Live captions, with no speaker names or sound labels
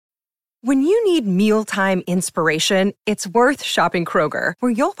When you need mealtime inspiration, it's worth shopping Kroger,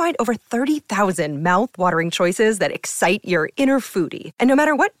 where you'll find over 30,000 mouth-watering choices that excite your inner foodie. And no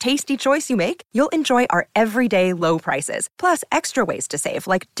matter what tasty choice you make, you'll enjoy our everyday low prices, plus extra ways to save,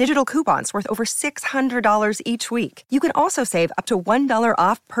 like digital coupons worth over $600 each week. You can also save up to $1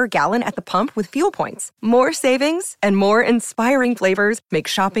 off per gallon at the pump with fuel points. More savings and more inspiring flavors make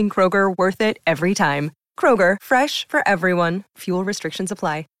shopping Kroger worth it every time. Kroger, fresh for everyone. Fuel restrictions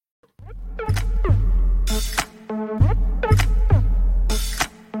apply.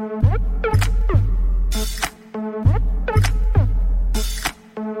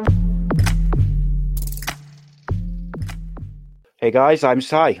 Hey guys, I'm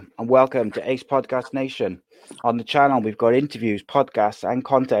Sai, and welcome to Ace Podcast Nation. On the channel, we've got interviews, podcasts, and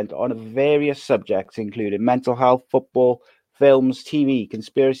content on various subjects, including mental health, football, films, TV,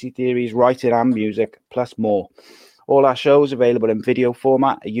 conspiracy theories, writing, and music, plus more. All our shows available in video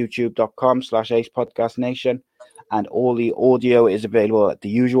format at youtube.com/Ace Podcast Nation, and all the audio is available at the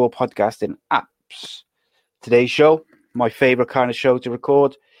usual podcasting apps. Today's show, my favorite kind of show to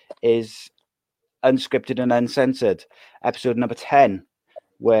record, is Unscripted and Uncensored, episode number 10,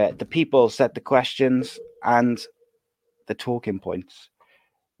 where the people set the questions and the talking points.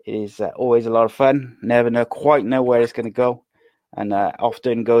 It is always a lot of fun. Never quite know where it's going to go, and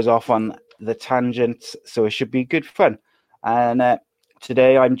often goes off on the tangents, so it should be good fun. And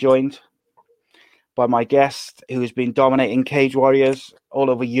today I'm joined by my guest, who has been dominating Cage Warriors all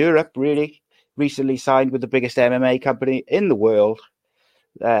over Europe, really. Recently signed with the biggest MMA company in the world,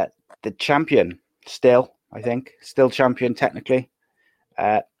 the champion. Still champion technically.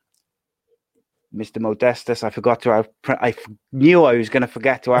 Mr. Modestas. I knew I was going to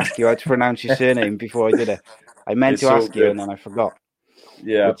forget to ask you how to pronounce your surname before I did it. I meant to ask you and then I forgot.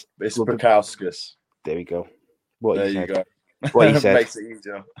 Yeah, it's Bukauskas. There we go. There you go. What you said. Makes it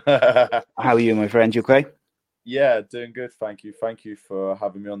easier. How are you, my friend? You okay? Yeah, doing good. Thank you. Thank you for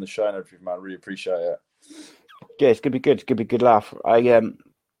having me on the show and everything, man. I really appreciate it. Yeah, it's going to be good. It's going to be a good laugh.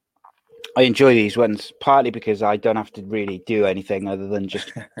 I enjoy these ones, partly because I don't have to really do anything other than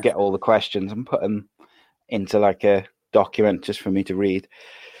just get all the questions and put them into like a document just for me to read.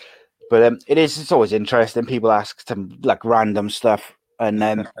 But it's always interesting. People ask some like random stuff, and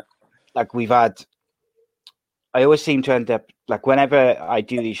then like I always seem to end up like whenever I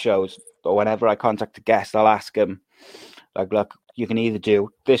do these shows or whenever I contact a guest, I'll ask them like, look, you can either do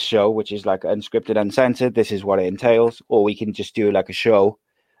this show, which is like unscripted, uncensored. This is what it entails, or we can just do like a show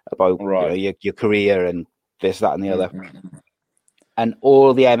about your career and this, that, and the other. And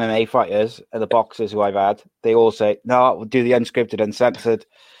all the MMA fighters and the boxers who I've had, they all say, no, we'll do the unscripted, uncensored.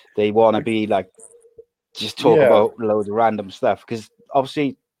 They want to be like, just talk about loads of random stuff. Because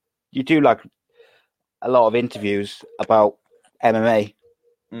obviously you do like a lot of interviews about MMA.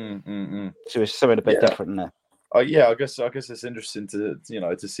 So it's something a bit different there. I guess it's interesting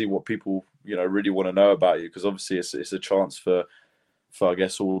to see what people really want to know about you, because obviously it's a chance for I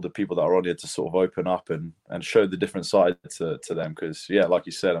guess all the people that are on here to sort of open up and show the different side to them, because like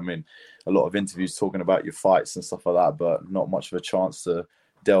you said, I mean, a lot of interviews talking about your fights and stuff like that, but not much of a chance to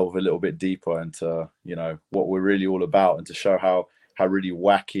delve a little bit deeper into what we're really all about, and to show how really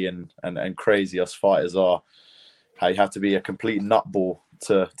wacky and crazy us fighters are, how you have to be a complete nutball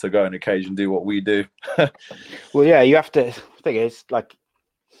to go in a cage and do what we do. Well, yeah, you have to. The thing is, like,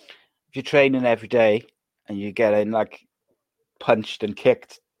 if you're training every day and you're getting like punched and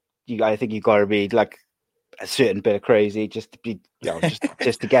kicked, I think you got to be like a certain bit of crazy just to be,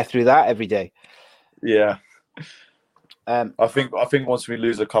 just to get through that every day. Yeah. I think once we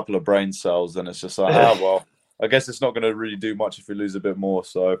lose a couple of brain cells, then it's just like, well, I guess it's not going to really do much if we lose a bit more.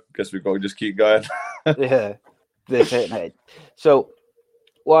 So I guess we've got to just keep going. Yeah, that's it, mate. So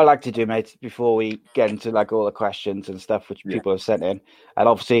what I like to do, mate, before we get into like all the questions and stuff which people have sent in, and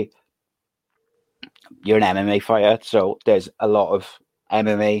obviously you're an MMA fighter, so there's a lot of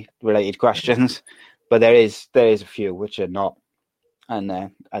MMA related questions, but there is a few which are not.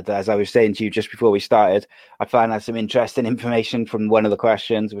 And as I was saying to you just before we started, I found out some interesting information from one of the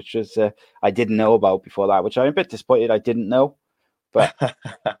questions, which was I didn't know about before that, which I'm a bit disappointed I didn't know, but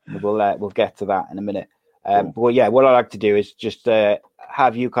we'll get to that in a minute. Cool. But yeah, what I like to do is just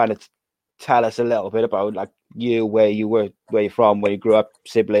have you kind of tell us a little bit about like you, where you're from, where you grew up,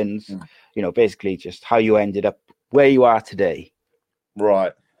 siblings, basically just how you ended up where you are today.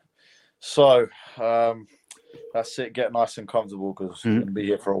 Right. So that's it. Get nice and comfortable, because we're going to be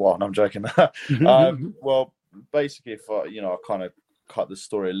here for a while. And I'm joking. Well, basically, if I kind of cut the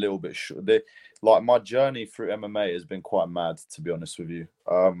story a little bit short, like my journey through MMA has been quite mad, to be honest with you.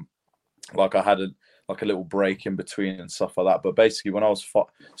 Like I had like a little break in between and stuff like that. But basically, when I was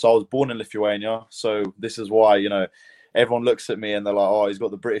so I was born in Lithuania. So this is why, you know, everyone looks at me and they're like, oh, he's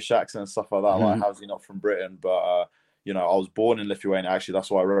got the British accent and stuff like that. Mm-hmm. Like, how's he not from Britain? But you know, I was born in Lithuania. Actually, that's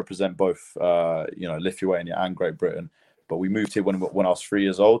why I represent both, you know, Lithuania and Great Britain. But we moved here when I was 3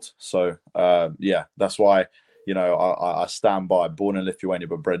 years old. So yeah, that's why, you know, I stand by born in Lithuania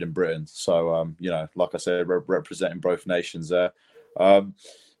but bred in Britain. So you know, like I said, representing both nations there.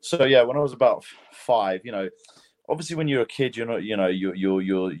 So yeah, when I was about 5, you know, obviously when you're a kid, you're not, you know, your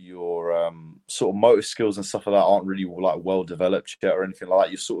sort of motor skills and stuff like that aren't really like well developed yet or anything like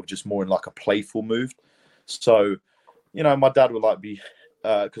that. You're sort of just more in like a playful mood. So, you know, my dad would like be,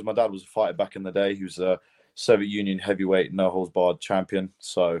 because my dad was a fighter back in the day. He was a Soviet Union heavyweight no holds barred champion.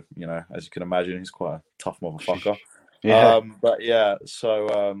 So, you know, as you can imagine, he's quite a tough motherfucker. Yeah. But yeah,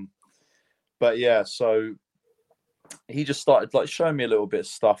 so he just started like showing me a little bit of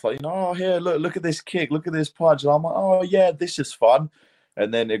stuff, like, you know, oh, here, look at this kick, look at this punch. And I'm like, oh yeah, this is fun.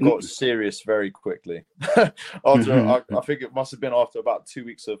 And then it got serious very quickly. I think it must have been after about 2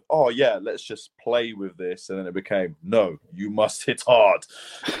 weeks of, oh yeah, let's just play with this. And then it became, no, you must hit hard.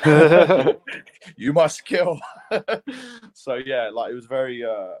 You must kill. So yeah, like it was very,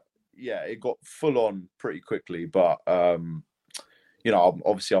 yeah, it got full on pretty quickly. But you know,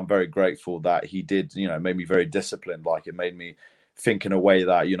 obviously I'm very grateful that he did, you know, made me very disciplined. Like it made me think in a way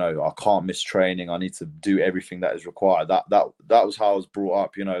that, you know, I can't miss training. I need to do everything that is required. That was how I was brought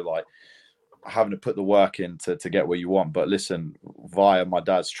up, you know, like having to put the work in to get where you want. But listen, via my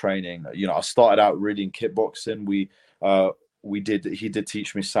dad's training, you know, I started out really in kickboxing. He did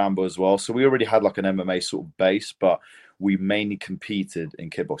teach me Sambo as well. So we already had like an MMA sort of base, but we mainly competed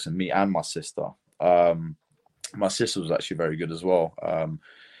in kickboxing, me and my sister. My sister was actually very good as well.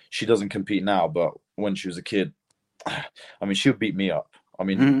 She doesn't compete now, but when she was a kid, I mean, she would beat me up. I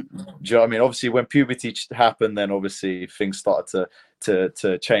mean, do you know what I mean? Obviously, when puberty happened, then obviously things started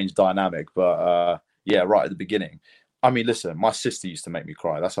to change dynamic. But yeah, right at the beginning, I mean, listen, my sister used to make me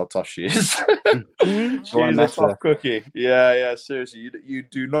cry. That's how tough she is. She's a tough cookie. Yeah, seriously, you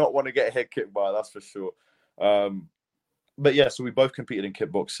do not want to get head kicked by her, that's for sure. But yeah, so we both competed in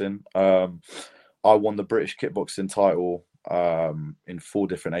kickboxing. I won the British kickboxing title in 4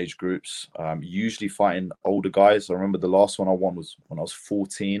 different age groups, usually fighting older guys. I remember the last one I won was when I was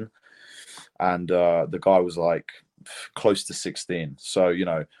 14, and the guy was like close to 16. So, you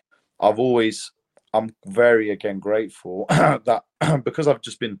know, I'm very, again, grateful that because I've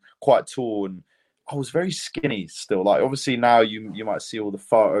just been quite tall and I was very skinny still. Like, obviously now you might see all the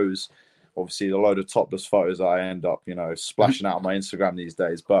photos, obviously the load of topless photos that I end up, you know, splashing out on my Instagram these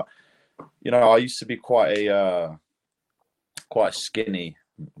days. But, you know, I used to be quite skinny,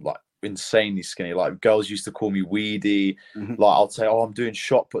 like insanely skinny. Like girls used to call me weedy. Like I'd say, oh, I'm doing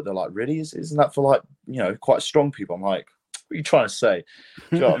shot put. They're like, really? Isn't that for like, you know, quite strong people? I'm like, what are you trying to say?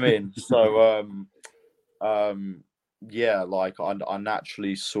 Do you know what I mean? So, yeah, like I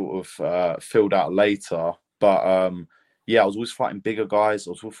naturally sort of filled out later, but yeah, I was always fighting bigger guys.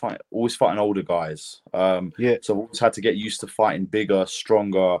 I was always fighting older guys. Yeah. So I always had to get used to fighting bigger,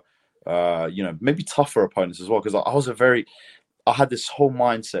 stronger, you know, maybe tougher opponents as well. Because I had this whole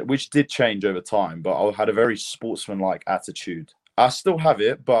mindset, which did change over time, but I had a very sportsman-like attitude. I still have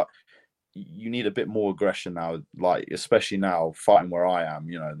it, but you need a bit more aggression now, like especially now fighting where I am.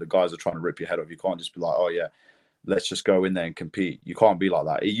 You know, the guys are trying to rip your head off. You can't just be like, oh yeah, let's just go in there and compete. You can't be like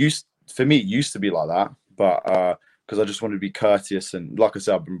that. It used to be like that, but because I just wanted to be courteous, and like I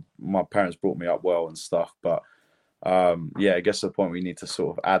said, my parents brought me up well and stuff. But yeah, I guess to the point we need to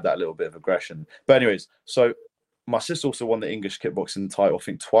sort of add that little bit of aggression. But anyways, so my sister also won the English kickboxing title, I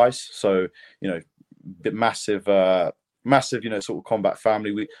think twice. So, you know, bit massive, you know, sort of combat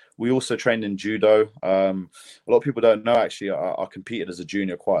family. We also trained in judo. A lot of people don't know, actually, I competed as a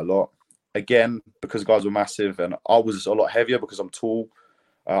junior quite a lot. Again, because guys were massive and I was a lot heavier because I'm tall.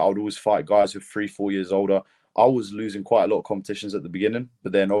 I would always fight guys who are 3-4 years older. I was losing quite a lot of competitions at the beginning,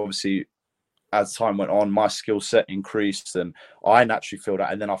 but then obviously as time went on, my skill set increased and I naturally filled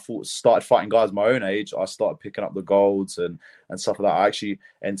out. And then I started fighting guys my own age. I started picking up the golds and stuff like that. I actually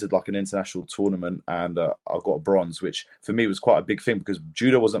entered like an international tournament and I got a bronze, which for me was quite a big thing because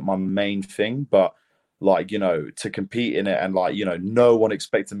judo wasn't my main thing, but like, you know, to compete in it and like, you know, no one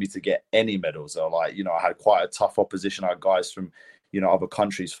expected me to get any medals. So like, you know, I had quite a tough opposition. I had guys from, you know, other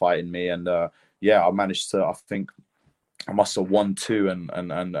countries fighting me. And yeah, I managed to, I think I must have won 2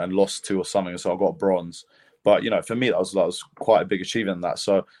 and lost 2 or something. So I got a bronze. But, you know, for me, that was quite a big achievement, that.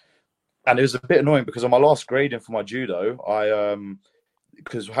 So, and it was a bit annoying because on my last grading for my judo,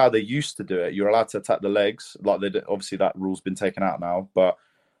 because how they used to do it, you're allowed to attack the legs. Like, obviously that rule's been taken out now. But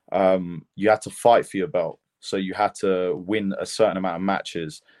you had to fight for your belt. So you had to win a certain amount of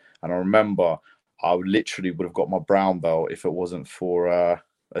matches. And I remember I literally would have got my brown belt if it wasn't for a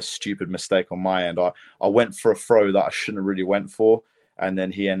stupid mistake on my end. I went for a throw that I shouldn't have really went for. And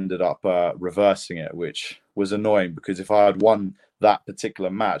then he ended up reversing it, which was annoying because if I had won that particular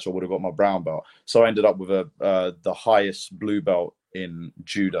match, I would have got my brown belt. So I ended up with the highest blue belt in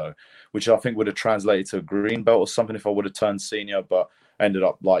judo, which I think would have translated to a green belt or something if I would have turned senior. But I ended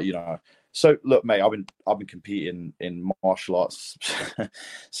up So look, mate, I've been competing in martial arts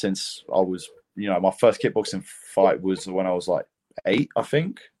since I was, my first kickboxing fight was when I was like 8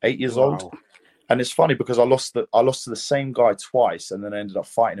 years old. And it's funny because I lost to the same guy twice, and then I ended up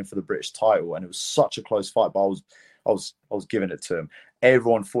fighting him for the British title, and it was such a close fight. But I was giving it to him.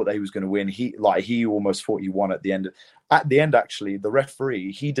 Everyone thought that he was going to win. He almost thought he won at the end. At the end, actually, the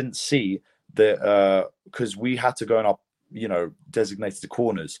referee, he didn't see the because we had to go in up, designated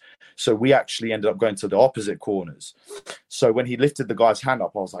corners. So we actually ended up going to the opposite corners. So when he lifted the guy's hand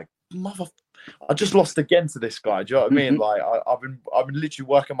up, I was like, I just lost again to this guy. Do you know what I mean? Like I've been literally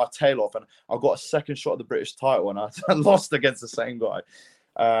working my tail off, and I got a second shot at the British title, and I lost against the same guy.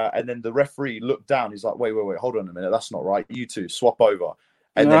 And then the referee looked down. He's like, wait, hold on a minute. That's not right. You two swap over.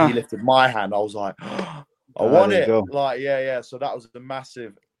 And then he lifted my hand. I was like, I won it. Like, yeah. So that was a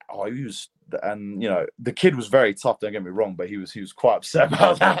massive. The kid was very tough. Don't get me wrong, but he was quite upset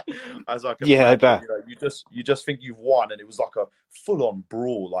about that. As I can imagine, I bet. You just think you've won, and it was like a full-on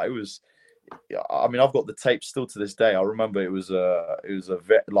brawl. Like it was. I mean, I've got the tape still to this day. I remember it was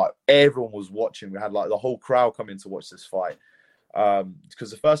like everyone was watching. We had like the whole crowd come in to watch this fight.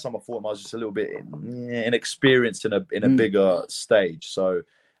 Because the first time I fought him, I was just a little bit inexperienced in a bigger stage. So,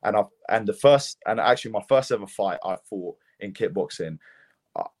 and actually my first ever fight I fought in kickboxing,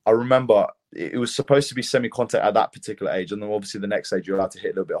 I remember it was supposed to be semi-contact at that particular age, and then obviously the next age you're allowed to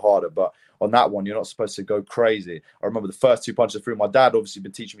hit a little bit harder. But on that one, you're not supposed to go crazy. I remember the first 2 punches I threw. My dad obviously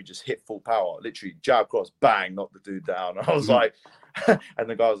been teaching me just hit full power, literally jab cross, bang, knock the dude down. And I was like, and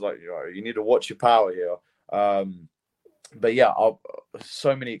the guy was like, you need to watch your power here. But yeah,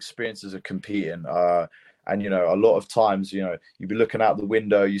 so many experiences of competing. And, a lot of times, you'd be looking out the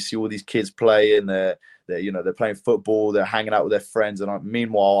window, you see all these kids playing, they're playing football, they're hanging out with their friends. And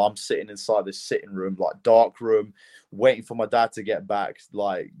meanwhile, I'm sitting inside this sitting room, like dark room, waiting for my dad to get back,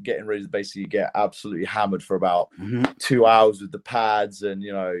 like getting ready to basically get absolutely hammered for about 2 hours with the pads. And,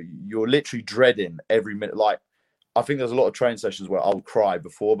 you're literally dreading every minute. Like, I think there's a lot of training sessions where I'll cry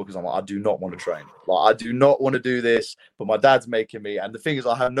before because I'm like, I do not want to train. Like, I do not want to do this, but my dad's making me. And the thing is,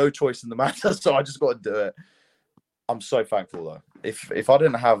 I have no choice in the matter, so I just got to do it. I'm so thankful, though. If I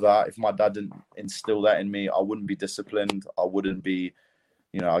didn't have that, if my dad didn't instill that in me, I wouldn't be disciplined. I wouldn't be,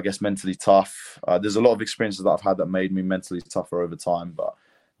 I guess, mentally tough. There's a lot of experiences that I've had that made me mentally tougher over time. But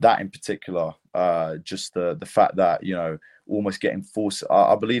that in particular, just the fact that, almost getting forced.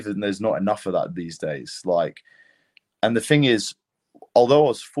 I believe that there's not enough of that these days. Like, and the thing is, although I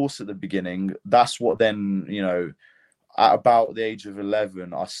was forced at the beginning, that's what then, at about the age of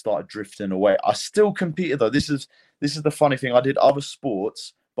 11, I started drifting away. I still competed, though. This is the funny thing. I did other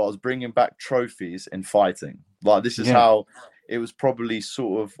sports, but I was bringing back trophies in fighting. Like, this is how it was probably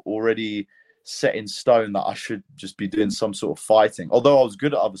sort of already set in stone that I should just be doing some sort of fighting. Although I was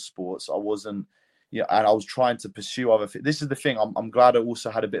good at other sports, I wasn't, and I was trying to pursue other things. This is the thing. I'm glad I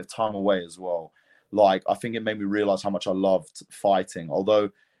also had a bit of time away as well. Like, I think it made me realize how much I loved fighting. Although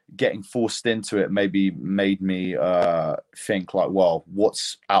getting forced into it maybe made me think like, well,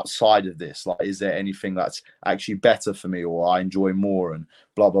 what's outside of this? Like, is there anything that's actually better for me or I enjoy more and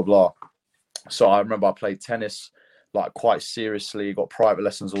blah, blah, blah. So I remember I played tennis like quite seriously, got private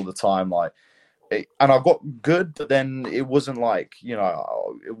lessons all the time. And I got good, but then it wasn't like,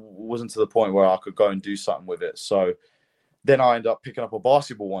 it wasn't to the point where I could go and do something with it. So then I ended up picking up a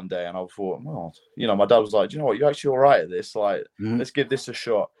basketball one day, and I thought, well, my dad was like, you know what, you're actually all right at this. Like, let's give this a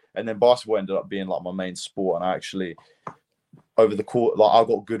shot. And then basketball ended up being like my main sport. And I actually, over the course, like, I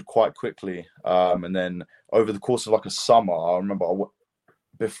got good quite quickly. And then over the course of like a summer, I remember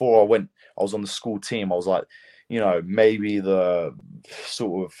before I went, I was on the school team. I was like, maybe the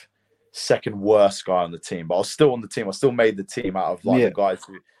sort of second worst guy on the team, but I was still on the team. I still made the team out of like the guys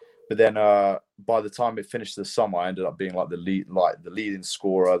who. But then by the time it finished the summer, I ended up being like the leading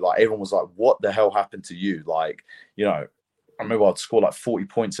scorer. Like, everyone was like, what the hell happened to you? Like, I remember I'd score like 40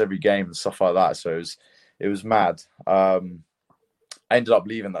 points every game and stuff like that. So it was mad. I ended up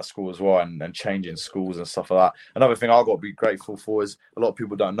leaving that school as well and changing schools and stuff like that. Another thing I've got to be grateful for is a lot of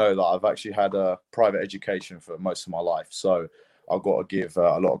people don't know that I've actually had a private education for most of my life. So I've got to give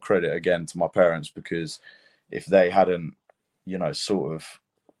a lot of credit again to my parents, because if they hadn't, sort of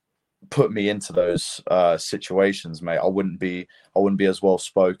put me into those situations, mate. I wouldn't be as well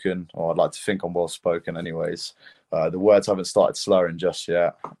spoken, or I'd like to think I'm well spoken anyways. The words haven't started slurring just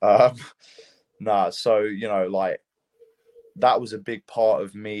yet. So, you know, like, that was a big part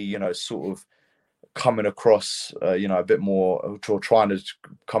of me, you know, sort of coming across, you know, a bit more, or trying to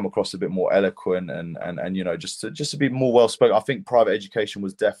come across a bit more eloquent, and you know, just to be more well spoken. I think private education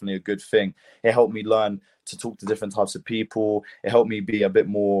was definitely a good thing. It helped me learn to talk to different types of people. It helped me be a bit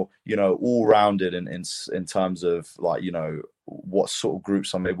more, you know, all rounded in terms of, like, you know, what sort of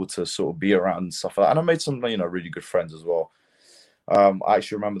groups I'm able to sort of be around and stuff like that. And I made some, you know, really good friends as well. I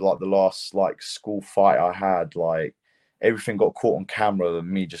actually remember, like, the last, like, school fight I had, like, everything got caught on camera, and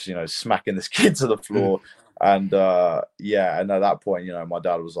me just, you know, smacking this kid to the floor. And and at that point, you know, my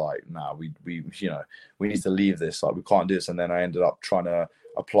dad was like, nah, we you know, we need to leave this, like, we can't do this. And then I ended up trying to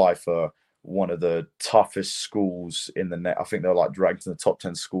apply for one of the toughest schools in the net. I think they're, like, ranked in the top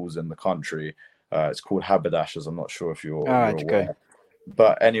 10 schools in the country. It's called Haberdashers. I'm not sure if you're aware. Okay.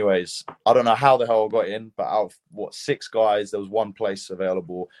 But anyways, I don't know how the hell I got in, but out of 6 guys, there was one place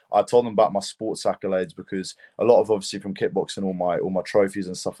available. I told them about my sports accolades, because a lot of, obviously, from kickboxing, all my trophies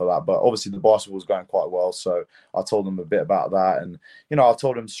and stuff like that. But obviously the basketball was going quite well, so I told them a bit about that. And, you know, I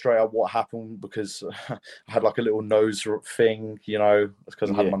told them straight up what happened, because I had, like, a little nose thing, you know,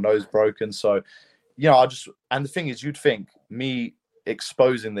 because I had my nose broken. So, you know, and the thing is, you'd think me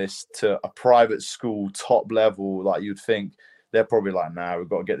exposing this to a private school, top level, like, you'd think they're probably like, nah, we've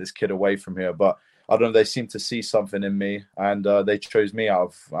got to get this kid away from here. But I don't know, they seem to see something in me, and they chose me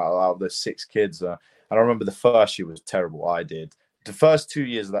out of the 6 kids. And I remember the first year was terrible. I did. The first 2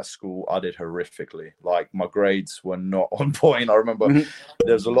 years of that school, I did horrifically. Like, my grades were not on point. I remember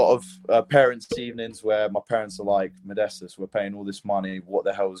there was a lot of parents' evenings where my parents are like, Modestas, we're paying all this money. What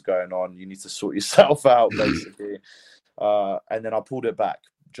the hell is going on? You need to sort yourself out, basically. And then I pulled it back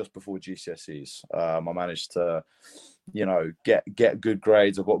just before GCSEs. I managed to, you know, get good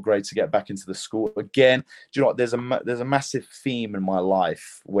grades. I've got grades to get back into the school again. Do you know what? There's a massive theme in my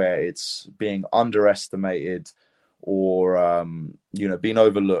life where it's being underestimated, or you know, being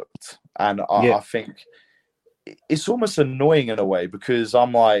overlooked. And I think it's almost annoying in a way, because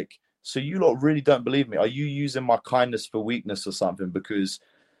I'm like, so you lot really don't believe me? Are you using my kindness for weakness or something? Because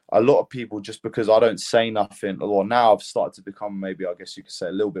a lot of people, just because I don't say nothing, or now I've started to become, maybe, I guess you could say,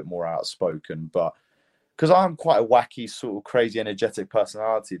 a little bit more outspoken, but because I'm quite a wacky, sort of crazy, energetic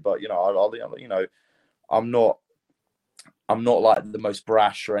personality. But, you know, you know, I'm not like the most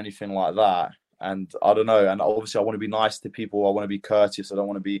brash or anything like that. And I don't know. And obviously, I want to be nice to people. I want to be courteous. I don't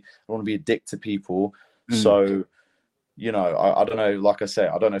want to be a dick to people. So, you know, I don't know. Like I say,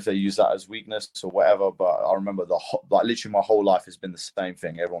 I don't know if they use that as weakness or whatever. But I remember like, literally, my whole life has been the same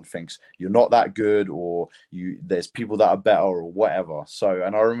thing. Everyone thinks you're not that good, or there's people that are better, or whatever. So,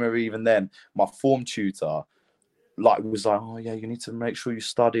 and I remember even then, my form tutor, like, was like, oh yeah, you need to make sure you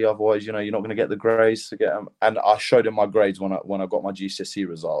study, otherwise, you know, you're not going to get the grades to get them. And I showed him my grades when I got my GCSE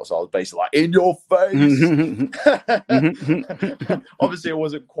results. I was basically like, in your face. Obviously, it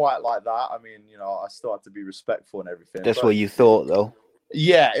wasn't quite like that. I mean, you know, I still had to be respectful and everything. That's what you thought, though.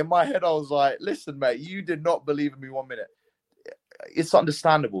 Yeah, in my head, I was like, listen, mate, you did not believe in me 1 minute. It's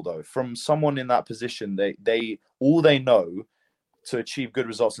understandable, though, from someone in that position. They all they know, to achieve good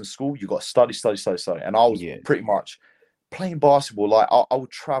results in school, you got to study. And I was pretty much playing basketball. Like, I would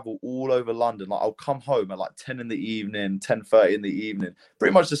travel all over London. Like, I'll come home at like 10 in the evening, 10:30 in the evening.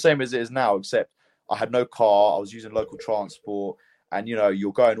 Pretty much the same as it is now, except I had no car. I was using local transport. And, you know,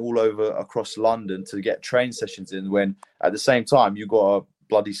 you're going all over across London to get train sessions in, when at the same time you got to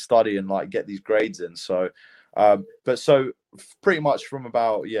bloody study and, like, get these grades in. So, but so pretty much from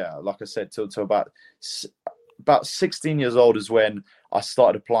about, like I said, till about 16 years old is when I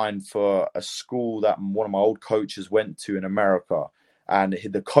started applying for a school that one of my old coaches went to in America, and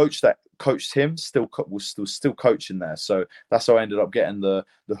the coach that coached him was still coaching there. So that's how I ended up getting the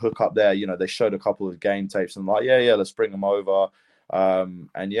hook up there. You know, they showed a couple of game tapes and like, yeah, let's bring them over.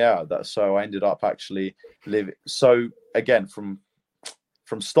 So I ended up actually living. So again, from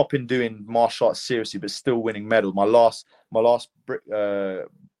stopping doing martial arts seriously, but still winning medals. My last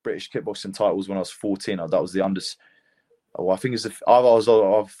British kickboxing titles when I was 14. That was the under. I think I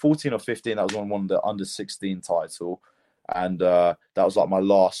was 14 or 15. That was when I won the under 16 title, and that was like my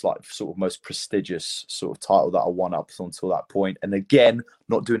last, like, sort of most prestigious sort of title that I won up until that point. And again,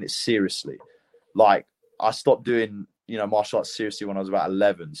 not doing it seriously. Like, I stopped doing, you know, martial arts seriously when I was about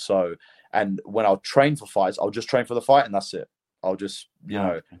 11. So, and when I'll train for fights, I'll just train for the fight, and that's it. I'll just, you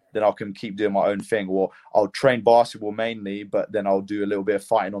know, then I can keep doing my own thing. Or I'll train basketball mainly, but then I'll do a little bit of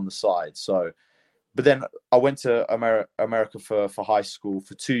fighting on the side. So but then I went to America for high school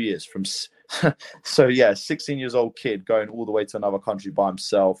for 2 years. So yeah, 16 years old kid going all the way to another country by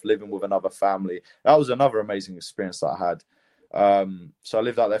himself, living with another family. That was another amazing experience that I had. So I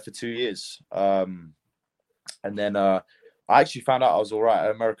lived out there for 2 years, and then I actually found out I was all right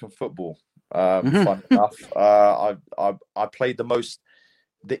at American football. Fun enough, I played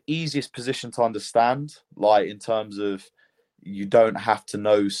the easiest position to understand, like in terms of you don't have to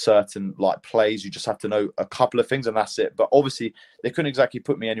know certain like plays, you just have to know a couple of things and that's it. But obviously they couldn't exactly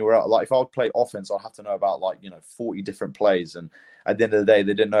put me anywhere else. Like if I would play offense, I'd have to know about 40 different plays, and at the end of the day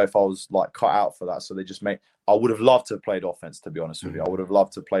they didn't know if I was like cut out for that, so they just I would have loved to have played offense, to be honest with you. I would have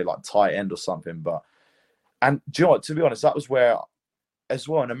loved to play like tight end or something. And do you know what, to be honest, that was where as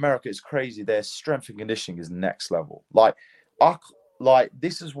well in America it's crazy, their strength and conditioning is next level. Like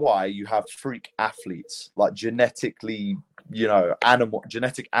this is why you have freak athletes, like genetic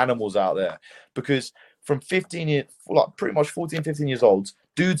animals out there, because from 15 years, like pretty much 14, 15 years old,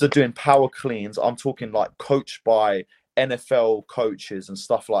 dudes are doing power cleans. I'm talking like coached by NFL coaches and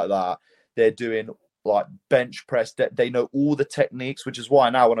stuff like that. They're doing like bench press. They know all the techniques, which is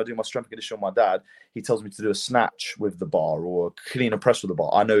why now when I do my strength and conditioning with my dad, he tells me to do a snatch with the bar or a clean and press with the bar.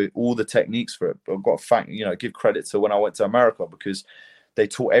 I know all the techniques for it. But I've got to give credit to when I went to America, because they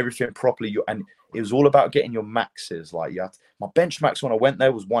taught everything properly. And it was all about getting your maxes. Like my bench max when I went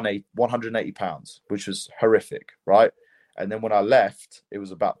there was 180 pounds, which was horrific, right? And then when I left, it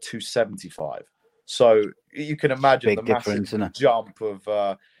was about 275. So you can imagine the massive jump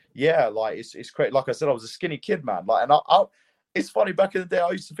of it's great. Like I said, I was a skinny kid, man. Like, and I it's funny, back in the day,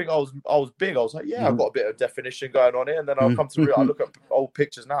 I used to think I was big. I was like, I've got a bit of definition going on here. And then I'll come to I look at old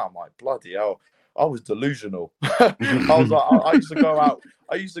pictures now. I'm like, bloody hell, I was delusional. I was like, I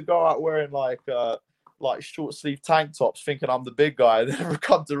used to go out wearing like short sleeve tank tops, thinking I'm the big guy, and then I've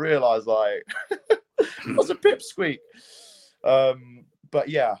come to realize like I was a pipsqueak. But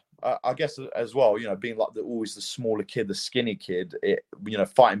yeah, I guess as well, being like always the smaller kid, the skinny kid,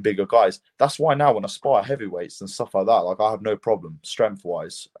 fighting bigger guys. That's why now when I spar heavyweights and stuff like that, like I have no problem strength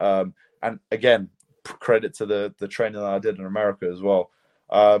wise. And again, credit to the training that I did in America as well.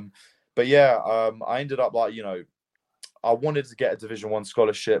 But yeah, I ended up I wanted to get a Division 1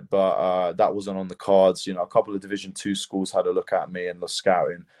 scholarship, but that wasn't on the cards. A couple of Division 2 schools had a look at me and the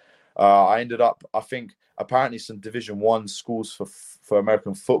scouting. I ended up, I think, apparently some Division 1 schools for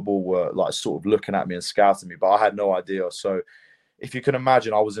American football were like sort of looking at me and scouting me, but I had no idea. So if you can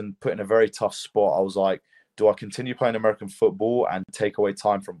imagine, I was put in a very tough spot. I was like, do I continue playing American football and take away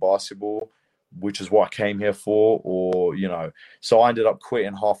time from basketball, which is what I came here for, or, so I ended up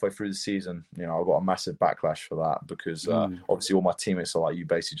quitting halfway through the season. I got a massive backlash for that because obviously all my teammates are like, you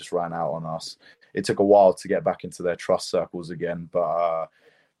basically just ran out on us. It took a while to get back into their trust circles again, but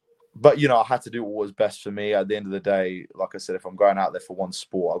I had to do what was best for me. At the end of the day, like I said, if I'm going out there for one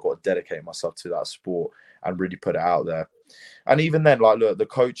sport, I've got to dedicate myself to that sport and really put it out there. And even then, like, look, the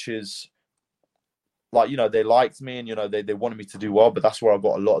coaches, like, they liked me and, they wanted me to do well, but that's where I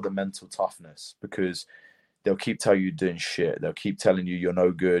got a lot of the mental toughness, because they'll keep telling you you're doing shit. They'll keep telling you you're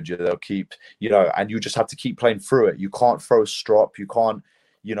no good. They'll keep, and you just have to keep playing through it. You can't throw a strop. You can't,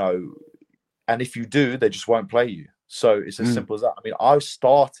 and if you do, they just won't play you. So it's as simple as that. I mean, I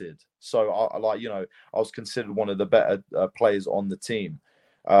started, so I was considered one of the better players on the team.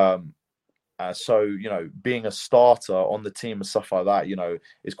 So, being a starter on the team and stuff like that,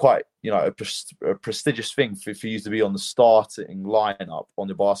 is quite, a prestigious thing for you to be on the starting lineup on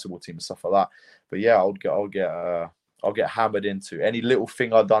the basketball team and stuff like that. But yeah, I'll get hammered into any little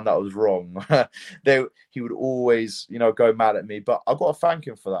thing I'd done that was wrong. He would always, go mad at me, but I got to thank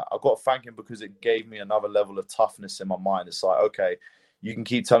him for that. I got to thank him because it gave me another level of toughness in my mind. It's like, okay, you can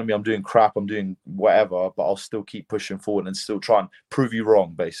keep telling me I'm doing crap, I'm doing whatever, but I'll still keep pushing forward and still try and prove you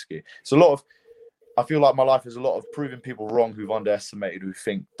wrong, basically. It's I feel like my life is a lot of proving people wrong who've underestimated, who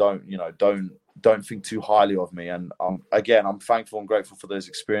think don't think too highly of me. And again, I'm thankful and grateful for those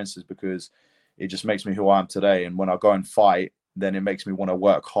experiences, because it just makes me who I am today. And when I go and fight, then it makes me want to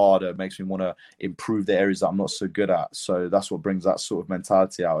work harder. It makes me want to improve the areas that I'm not so good at. So that's what brings that sort of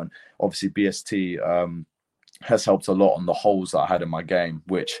mentality out. And obviously BST has helped a lot on the holes that I had in my game,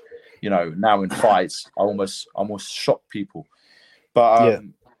 which, now in fights, I almost shock people. But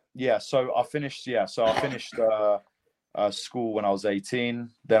so I finished school when I was 18.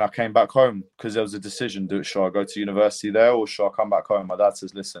 Then I came back home because there was a decision. Should I go to university there or should I come back home? My dad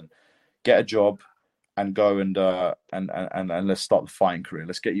says, listen, get a job and go and let's start the fighting career.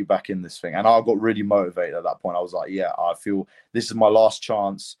 Let's get you back in this thing. And I got really motivated at that point. I was like, I feel this is my last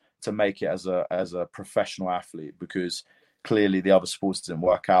chance to make it as a professional athlete, because clearly the other sports didn't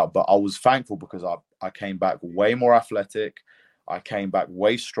work out. But I was thankful because I came back way more athletic. I came back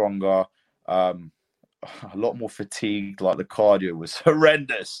way stronger, a lot more fatigued. Like the cardio was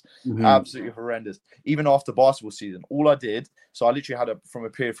horrendous, absolutely horrendous. Even after basketball season, all I did, so I literally had from a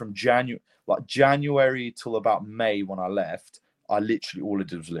period from January till about May when I left, I literally all I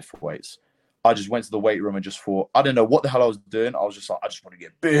did was lift weights. I just went to the weight room and just thought, I don't know what the hell I was doing. I was just like, I just want to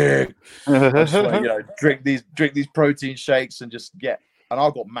get big. I just want to, drink these protein shakes and just get. And I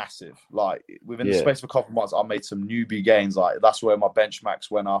got massive. Like within the space of a couple of months, I made some newbie gains. Like that's where my bench max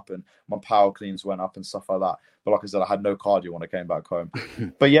went up and my power cleans went up and stuff like that. But like I said, I had no cardio when I came back home.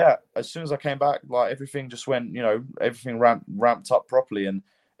 But yeah, as soon as I came back, like everything just went, everything ramped up properly. And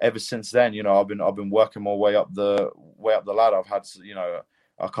ever since then, I've been working my way up the ladder. I've had,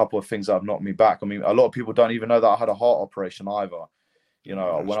 a couple of things that have knocked me back. I mean, a lot of people don't even know that I had a heart operation either.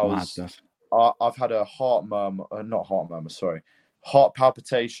 I've had a heart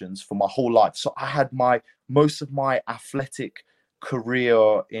palpitations for my whole life. So I had most of my athletic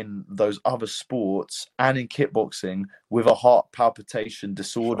career in those other sports and in kickboxing with a heart palpitation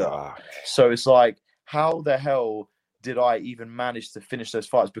disorder. So it's like, how the hell did I even manage to finish those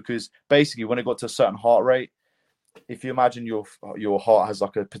fights? Because basically when it got to a certain heart rate, if you imagine your heart has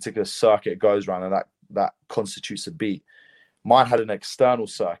like a particular circuit it goes around and that constitutes a beat. Mine had an external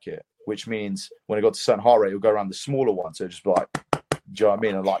circuit, which means when it got to a certain heart rate, it'll go around the smaller one. So just be like, do you know what I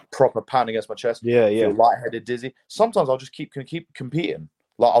mean? And like proper pounding against my chest. Yeah. Feel lightheaded, dizzy. Sometimes I'll just keep competing.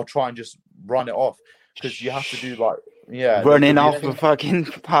 Like I'll try and just run it off because you have to do running off a fucking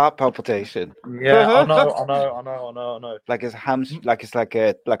heart palpitation. Yeah, I know. Like it's like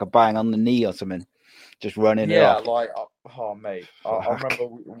a bang on the knee or something. Just running it off. Mate. I remember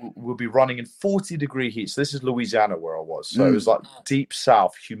we'll be running in 40-degree heat. So this is Louisiana where I was. So it was like deep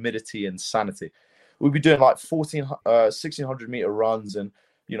south, humidity, insanity. We'd be doing like 1,600-meter runs and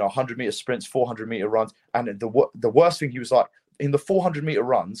 100-meter sprints, 400-meter runs. And the worst thing, he was like, in the 400-meter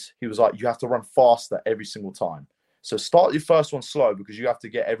runs, he was like, you have to run faster every single time. So start your first one slow because you have to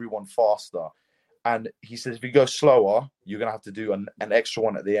get everyone faster. And he says, if you go slower, you're going to have to do an extra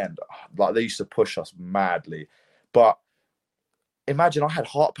one at the end. Like they used to push us madly. But imagine I had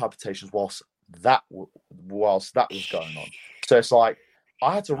heart palpitations whilst that was going on. So it's like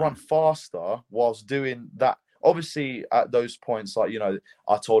I had to run faster whilst doing that. Obviously, at those points, like,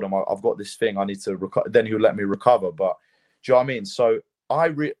 I told him I've got this thing I need to recover. Then he'll let me recover. But do you know what I mean? So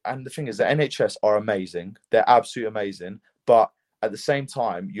and the thing is, the NHS are amazing. They're absolutely amazing. But at the same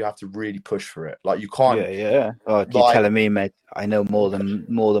time, you have to really push for it. Like you can't. Yeah. Oh, you're telling me, mate. I know more than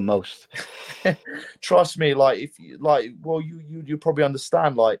most. Trust me. Like if you probably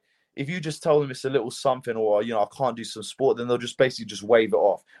understand. Like if you just tell them it's a little something, or I can't do some sport, then they'll just basically just wave it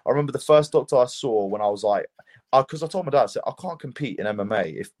off. I remember the first doctor I saw when I was like, because I told my dad, I said I can't compete in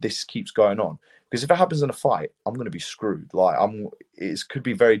MMA if this keeps going on. Because if it happens in a fight, I'm going to be screwed. Like it could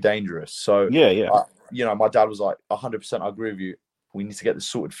be very dangerous. So yeah. My dad was like, 100%, I agree with you. We need to get this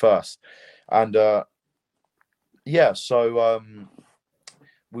sorted first. And so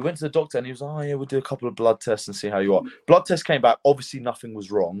we went to the doctor and he was like, oh yeah, we'll do a couple of blood tests and see how you are. Blood test came back. Obviously nothing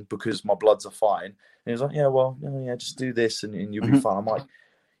was wrong because my bloods are fine. And he was like, yeah, just do this and you'll be fine. I'm like,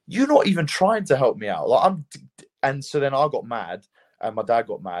 you're not even trying to help me out. Like and so then I got mad and my dad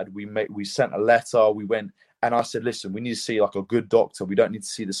got mad. We sent a letter. We went and I said, listen, we need to see like a good doctor. We don't need to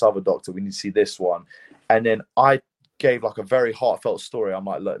see this other doctor. We need to see this one. And then I gave like a very heartfelt story. I'm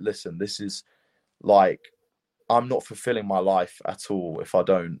like, look, listen, this is like, I'm not fulfilling my life at all if I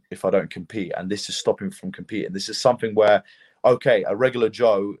don't compete, and this is stopping me from competing. This is something where, okay, a regular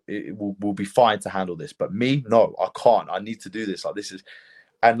Joe will be fine to handle this, but me, no, I can't. I need to do this. Like this is,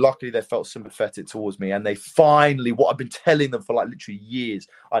 and luckily they felt sympathetic towards me, and they finally, what I've been telling them for like literally years,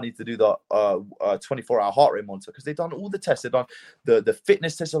 I need to do the 24-hour heart rate monitor because they've done all the tests. They've done the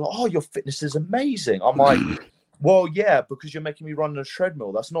fitness tests. They're like, oh, your fitness is amazing. I'm like. Well, yeah, because you're making me run on a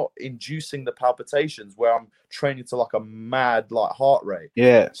treadmill. That's not inducing the palpitations where I'm training to like a mad like heart rate.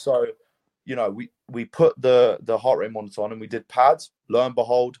 Yeah. So, we put the heart rate monitor on and we did pads. Lo and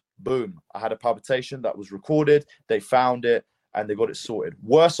behold, boom, I had a palpitation that was recorded. They found it and they got it sorted.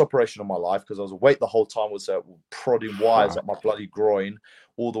 Worst operation of my life because I was awake the whole time. Was prodding wires at my bloody groin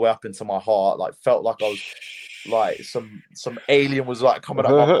all the way up into my heart. Like felt like I was like some alien was like coming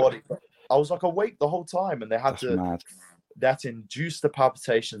up my body. I was like awake the whole time, and they had to induce the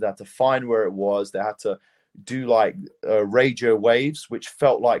palpitations. They had to find where it was. They had to do like radio waves, which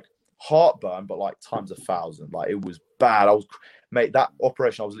felt like heartburn, but like times 1,000. Like it was bad. That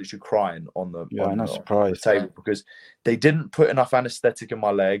operation, I was literally crying on the table because they didn't put enough anesthetic in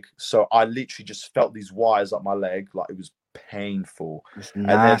my leg. So I literally just felt these wires up my leg. Like it was painful. It's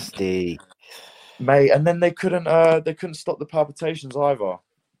nasty. Mate, and then they couldn't stop the palpitations either.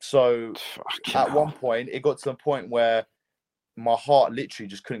 So at one point, it got to the point where my heart literally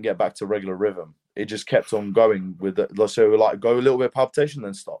just couldn't get back to regular rhythm. It just kept on going with it. So like go a little bit of palpitation,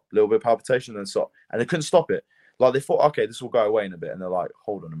 then stop. A little bit of palpitation, then stop. And they couldn't stop it. Like they thought, okay, this will go away in a bit. And they're like,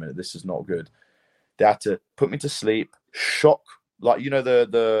 hold on a minute, this is not good. They had to put me to sleep, shock, like, you know,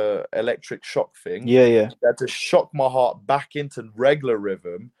 the electric shock thing. Yeah. They had to shock my heart back into regular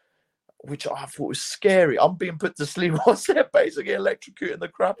rhythm, which I thought was scary. I'm being put to sleep. I was there basically electrocuting the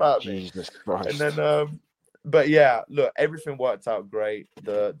crap out of me. Jesus Christ. And then, but yeah, look, everything worked out great.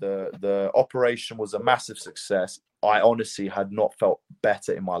 The operation was a massive success. I honestly had not felt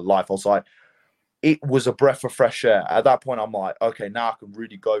better in my life. I was like, it was a breath of fresh air. At that point, I'm like, okay, now I can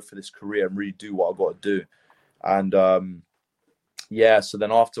really go for this career and really do what I've got to do. And yeah, so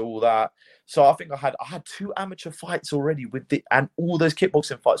then after all that, so I think I had 2 amateur fights already and all those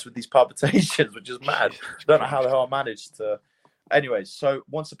kickboxing fights with these palpitations, which is mad. I don't know how the hell I managed to. Anyways, so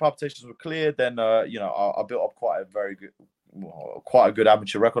once the palpitations were cleared, then you know, I built up quite a good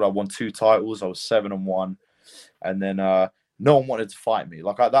amateur record. I won 2 titles. I was 7-1, and then no one wanted to fight me.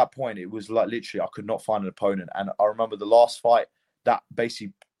 Like at that point, it was like literally I could not find an opponent. And I remember the last fight that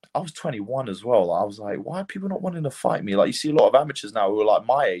basically. I was 21 as well. I was like, why are people not wanting to fight me? Like, you see a lot of amateurs now who are like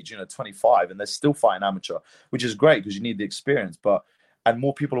my age, you know, 25, and they're still fighting amateur, which is great because you need the experience. And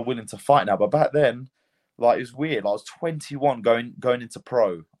more people are willing to fight now. But back then, like, it was weird. I was 21 going into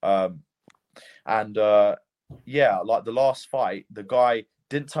pro. Yeah, like the last fight, the guy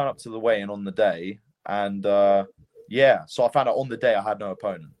didn't turn up to the weigh-in on the day. And yeah, so I found out on the day I had no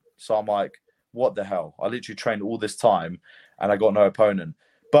opponent. So I'm like, what the hell? I literally trained all this time and I got no opponent.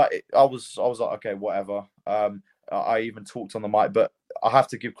 But I was like, okay, whatever. I even talked on the mic, but I have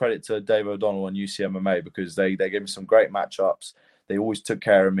to give credit to Dave O'Donnell and UCMMA because they gave me some great matchups. They always took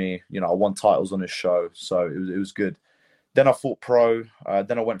care of me. You know, I won titles on his show, so it was good. Then I fought pro.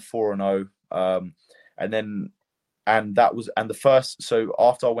 Then I went 4-0, and the first. So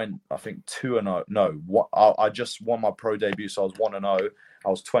after I went, I think 2-0. No, I just won my pro debut, so I was 1-0. I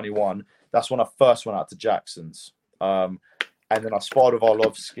was 21. That's when I first went out to Jackson's. And then I sparred with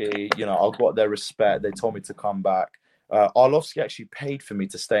Arlovsky. You know, I got their respect. They told me to come back. Arlovsky actually paid for me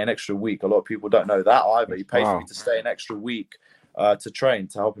to stay an extra week. A lot of people don't know that either. He paid for me to stay an extra week to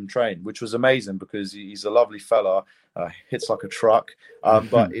help him train, which was amazing because he's a lovely fella. Hits like a truck.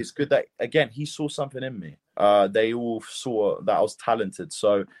 But it's good that, again, he saw something in me. They all saw that I was talented.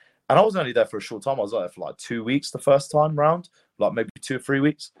 So, and I was only there for a short time. I was there for like 2 weeks the first time round, like maybe 2 or 3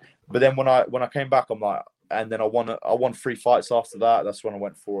 weeks. But then when I came back, I'm like, and then I won 3 fights after that. That's when I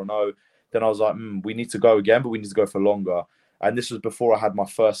went 4-0. Then I was like, we need to go again, but we need to go for longer. And this was before I had my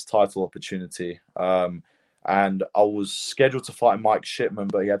first title opportunity. And I was scheduled to fight Mike Shipman,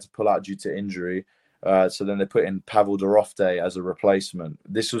 but he had to pull out due to injury. So then they put in Pavel Dorofte as a replacement.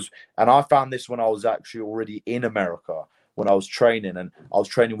 And I found this when I was actually already in America, when I was training. And I was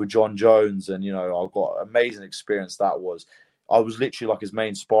training with John Jones. And, you know, I got amazing experience that was. I was literally like his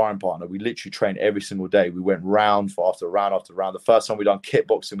main sparring partner. We literally trained every single day. We went round after round after round. The first time we done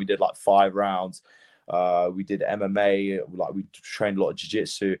kickboxing, we did like 5 rounds. We did MMA. Like we trained a lot of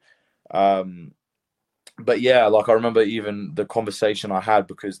jiu-jitsu. But yeah, like I remember even the conversation I had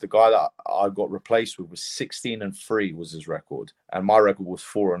because the guy that I got replaced with was 16-3 was his record, and my record was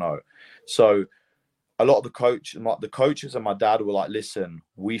 4-0. So a lot of the coaches and my dad were like, listen,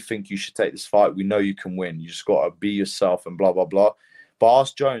 we think you should take this fight. We know you can win. You just got to be yourself and blah, blah, blah. But I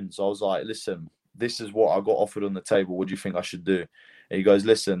asked Jones, I was like, listen, this is what I got offered on the table. What do you think I should do? And he goes,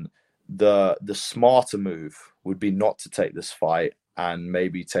 listen, the smarter move would be not to take this fight and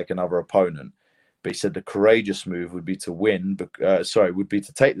maybe take another opponent. But he said the courageous move would be to would be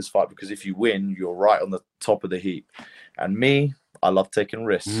to take this fight because if you win, you're right on the top of the heap. And me, I love taking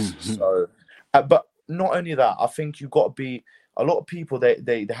risks. So, but not only that, I think you've got to be, a lot of people,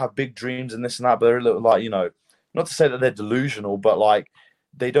 they have big dreams and this and that, but they're a little like, you know, not to say that they're delusional, but like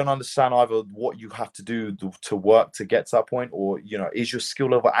they don't understand either what you have to do to work to get to that point, or, you know, is your skill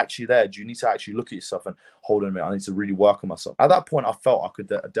level actually there? Do you need to actually look at yourself and hold on a minute, I need to really work on myself? At that point, I felt I could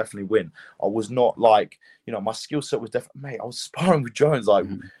definitely win. I was not like, you know, my skill set was definitely, mate, I was sparring with Jones. Like,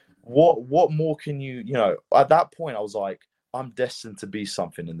 what more can you know, at that point, I was like, I'm destined to be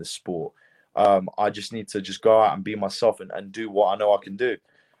something in this sport. I just need to just go out and be myself and do what I know I can do.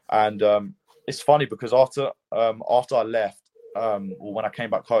 And it's funny because after I left, or when I came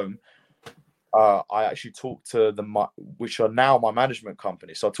back home, I actually talked to which are now my management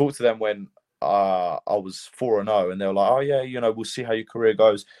company. So I talked to them when I was 4-0, and they were like, oh yeah, you know, we'll see how your career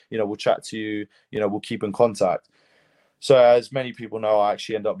goes. You know, we'll chat to you. You know, we'll keep in contact. So as many people know, I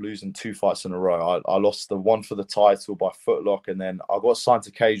actually ended up losing 2 fights in a row. I lost the one for the title by footlock, and then I got signed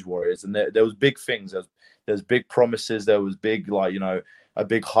to Cage Warriors, and there was big things. There's big promises. There was big, like, a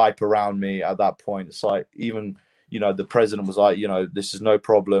big hype around me at that point. It's like, even, the president was like, this is no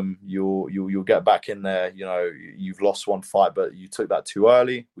problem. You'll get back in there. You've lost one fight, but you took that too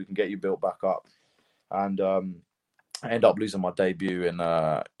early. We can get you built back up. And I ended up losing my debut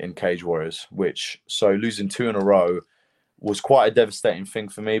in Cage Warriors, so losing 2 in a row was quite a devastating thing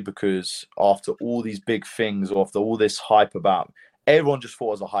for me, because after all these big things, after all this hype about, everyone just thought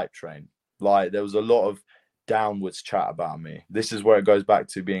I was a hype train. Like, there was a lot of downwards chat about me. This is where it goes back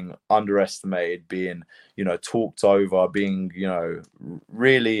to being underestimated, being, talked over, being,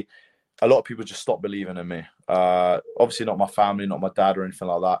 really, a lot of people just stopped believing in me. Obviously not my family, not my dad or anything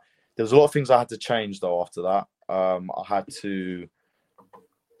like that. There was a lot of things I had to change though after that. I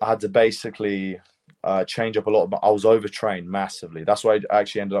had to basically change up a lot. I was overtrained massively. That's why it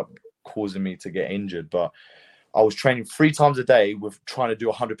actually ended up causing me to get injured. But I was training 3 times a day with trying to do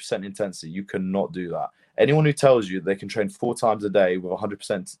 100% intensity. You cannot do that. Anyone who tells you they can train 4 times a day with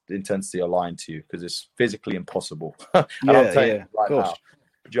 100% intensity are lying to you, because it's physically impossible. And I'm telling you right now.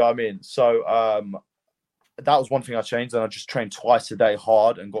 Do you know what I mean? So that was one thing I changed, and I just trained twice a day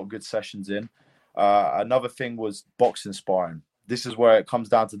hard and got good sessions in. Another thing was boxing sparring. This is where it comes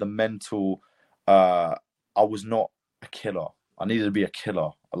down to the mental. I was not a killer. I needed to be a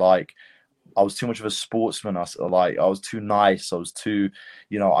killer. Like, I was too much of a sportsman. I was too nice. I was too,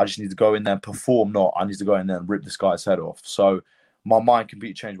 I just need to go in there and perform. Not, I need to go in there and rip this guy's head off. So my mind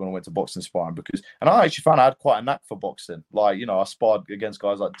completely changed when I went to boxing sparring, and I actually found I had quite a knack for boxing. Like, I sparred against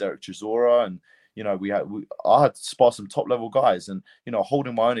guys like Derek Chisora, and I had to spar some top level guys, and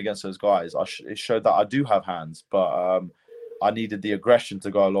holding my own against those guys, it showed that I do have hands, but I needed the aggression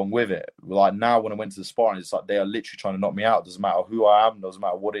to go along with it. Like, now when I went to the sparring, it's like they are literally trying to knock me out. Doesn't matter who I am, doesn't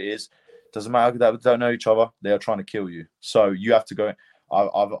matter what it is, doesn't matter that we don't know each other. They are trying to kill you. So you have to go.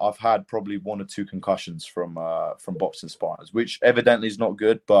 I've had probably 1 or 2 concussions from boxing sparring, which evidently is not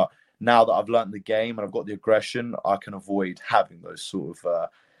good. But now that I've learned the game and I've got the aggression, I can avoid having those sort of.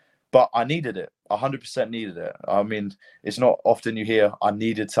 But I needed it. 100% needed it. I mean, it's not often you hear I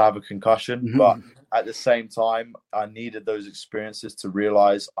needed to have a concussion, but at the same time, I needed those experiences to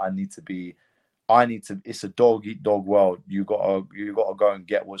realize it's a dog eat dog world. You gotta go and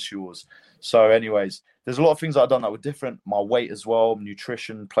get what's yours. So anyways, there's a lot of things I've done that were different. My weight as well,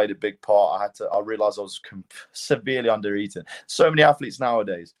 nutrition played a big part. I realized I was severely under eating. So many athletes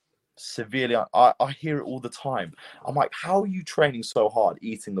nowadays, severely. I hear it all the time. I'm like, how are you training so hard,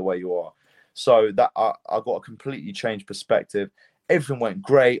 eating the way you are? So that I got a completely changed perspective. Everything went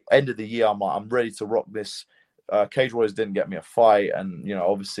great. End of the year, I'm like, I'm ready to rock this. Cage Warriors didn't get me a fight, and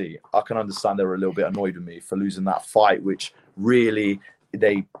obviously I can understand they were a little bit annoyed with me for losing that fight, which really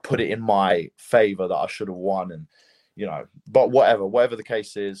they put it in my favor that I should have won. And but whatever the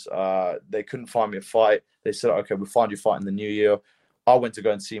case is, they couldn't find me a fight. They said, okay, we'll find you a fight in the new year. I went to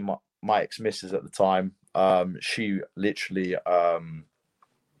go and see my ex-missus at the time. She literally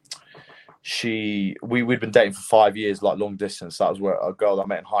we'd been dating for 5 years, like long distance. That was where a girl that I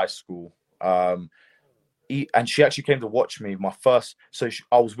met in high school. And she actually came to watch me my first. So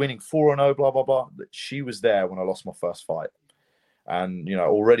I was winning 4-0, blah blah blah. She was there when I lost my first fight, and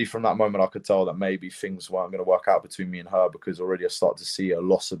already from that moment I could tell that maybe things weren't going to work out between me and her, because already I started to see a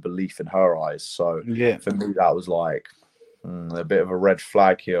loss of belief in her eyes. So for me, that was like a bit of a red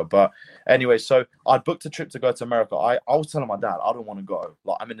flag here. But anyway, so I booked a trip to go to America. I was telling my dad, I don't want to go.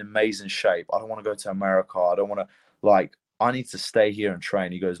 Like, I'm in amazing shape. I don't want to go to America. I don't want to, I need to stay here and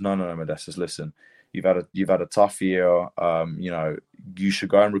train. He goes, no, Modestas, listen. You've had a tough year. You should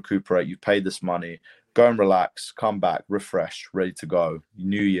go and recuperate. You've paid this money. Go and relax. Come back refreshed, ready to go.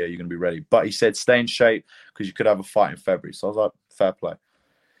 New year, you're gonna be ready. But he said, stay in shape, because you could have a fight in February. So I was like, fair play.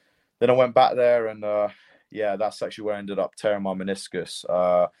 Then I went back there, and that's actually where I ended up tearing my meniscus.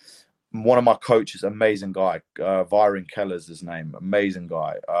 One of my coaches, amazing guy, Viren Keller's his name, amazing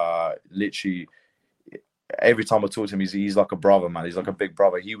guy. Literally, every time I talk to him, he's like a brother, man. He's like a big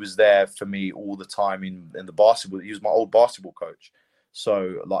brother. He was there for me all the time in the basketball. He was my old basketball coach.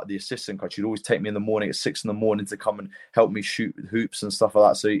 So, like, the assistant coach, he'd always take me in the morning at 6 a.m. to come and help me shoot hoops and stuff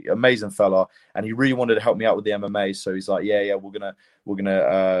like that. So, amazing fella. And he really wanted to help me out with the MMA. So he's like, yeah, we're gonna.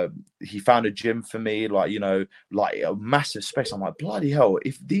 He found a gym for me, like a massive space. I'm like, bloody hell!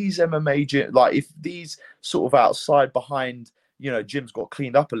 If these MMA gym, if these sort of outside behind, gyms got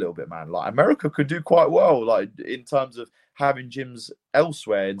cleaned up a little bit, man. Like, America could do quite well, like, in terms of having gyms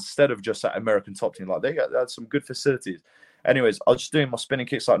elsewhere instead of just at American Top Team. Like, they had some good facilities. Anyways, I was just doing my spinning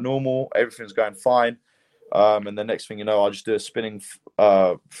kicks like normal. Everything's going fine. And the next thing you know, I just do a spinning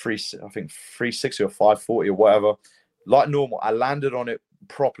 360 or 540 or whatever, like normal. I landed on it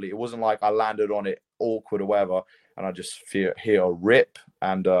properly. It wasn't like I landed on it awkward or whatever, and I just hear a rip,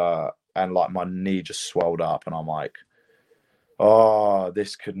 and like my knee just swelled up, and I'm like, oh,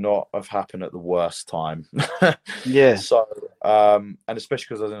 this could not have happened at the worst time. Yeah. So, and especially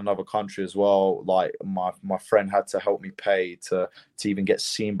because I was in another country as well, like my friend had to help me pay to even get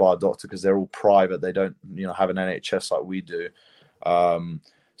seen by a doctor, because they're all private. They don't, have an NHS like we do.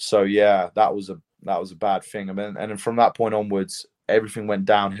 So yeah, that was a bad thing. I mean, and then from that point onwards, everything went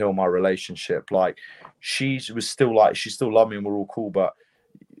downhill in my relationship. Like, she still loved me and we're all cool, but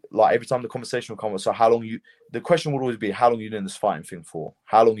like every time the conversation would come, so the question would always be, how long are you doing this fighting thing for?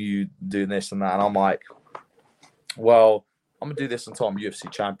 How long are you doing this and that? And I'm like, well, I'm gonna do this until I'm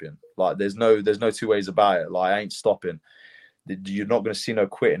UFC champion. Like, there's no two ways about it. Like, I ain't stopping. You're not gonna see no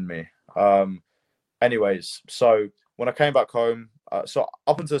quitting me. Anyways, so when I came back home, so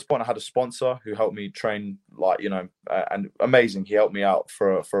up until this point, I had a sponsor who helped me train, like, and amazing. He helped me out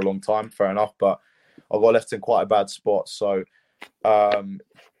for a long time, fair enough. But I got left in quite a bad spot. So,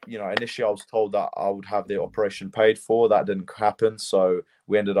 initially I was told that I would have the operation paid for. That didn't happen. So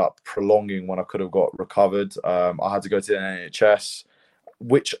we ended up prolonging when I could have got recovered. I had to go to the NHS,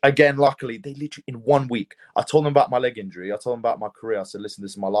 which again, luckily, they literally in 1 week, I told them about my leg injury. I told them about my career. I said, listen,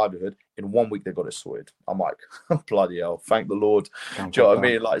 this is my livelihood. In 1 week, they got it sorted. I'm like, bloody hell, thank the Lord. Do you know what I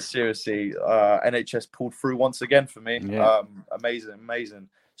mean? Like, seriously, NHS pulled through once again for me. Yeah. Amazing.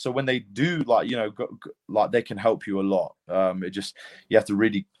 So when they do, like, like, they can help you a lot. You have to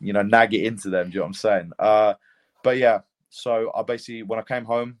really, nag it into them. Do you know what I'm saying? But yeah, so I basically, when I came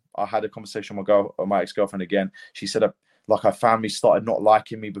home, I had a conversation with my ex-girlfriend again. She said, like, her family started not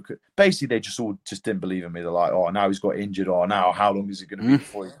liking me because basically they just didn't believe in me. They're like, oh, now he's got injured, or now how long is it going to be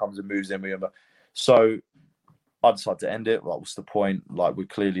before he comes and moves in with him? So I decided to end it. Like, what's the point? Like, we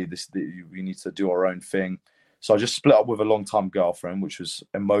need to do our own thing. So I just split up with a long-time girlfriend, which was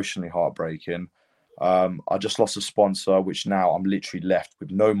emotionally heartbreaking. I just lost a sponsor, which now I'm literally left with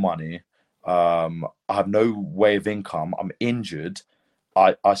no money. I have no way of income. I'm injured.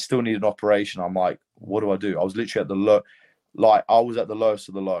 I still need an operation. I'm like, what do I do? I was literally at the low, like, I was at the lowest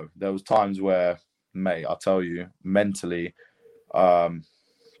of the low. There was times where, mate, I tell you, mentally, like,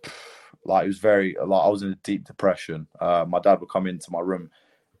 it was very, like, I was in a deep depression. My dad would come into my room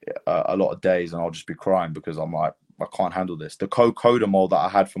a lot of days and I'll just be crying because I'm like, I can't handle this. The cocodamol that I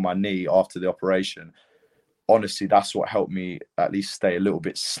had for my knee after the operation, honestly, that's what helped me at least stay a little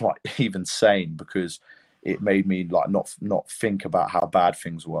bit even sane, because it made me, like, not think about how bad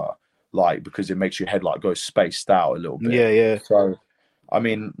things were, like, because it makes your head, like, go spaced out a little bit. Yeah. So, I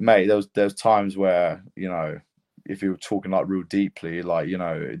mean, mate, there's times where, if you were talking, like, real deeply, like,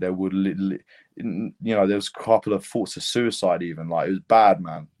 there would there was a couple of thoughts of suicide even. Like, it was bad,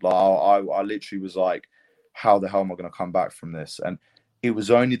 man. Like, I literally was like, how the hell am I going to come back from this? And it was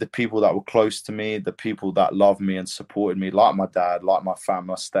only the people that were close to me, the people that loved me and supported me, like my dad, like my family,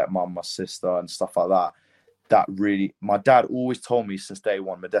 my stepmom, my sister, and stuff like that. That really, my dad always told me since day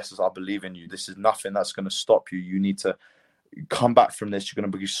one, Modestas, I believe in you. This is nothing that's going to stop you. You need to come back from this. You're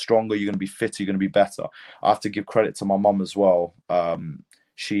going to be stronger. You're going to be fitter. You're going to be better. I have to give credit to my mum as well.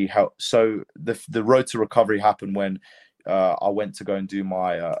 She helped. So the road to recovery happened when I went to go and do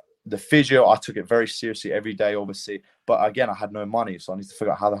my the physio. I took it very seriously every day, obviously. But again, I had no money, so I need to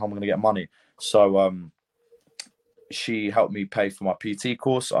figure out how the hell I'm going to get money. So she helped me pay for my PT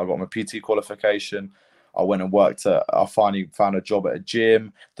course. I got my PT qualification. I went and worked I finally found a job at a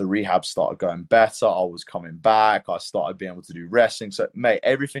gym. The rehab started going better. I was coming back. I started being able to do wrestling. So, mate,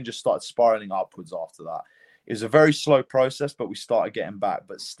 everything just started spiraling upwards after that. It was a very slow process, but we started getting back.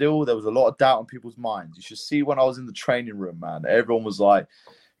 But still, there was a lot of doubt in people's minds. You should see when I was in the training room, man. Everyone was like,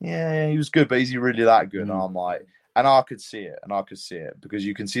 yeah, he was good, but is he really that good? And I'm like, and I could see it, because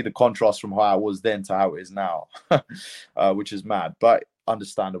you can see the contrast from how I was then to how it is now, which is mad, but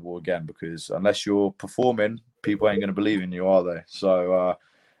understandable again, because unless you're performing, people ain't going to believe in you, are they? So,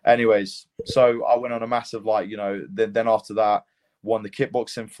 anyways, so I went on a massive, like, then after that, won the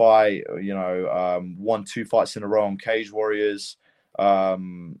kickboxing fight, won 2 fights in a row on Cage Warriors. I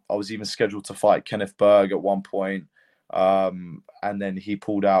was even scheduled to fight Kenneth Berg at one point. And then he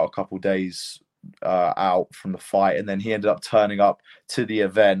pulled out a couple days out from the fight, and then he ended up turning up to the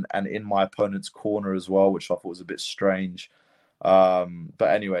event and in my opponent's corner as well, which I thought was a bit strange. But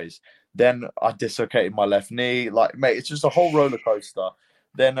anyways, then I dislocated my left knee. Like, mate, it's just a whole roller coaster.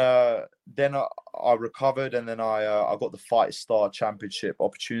 Then I recovered, and then I got the Fight Star Championship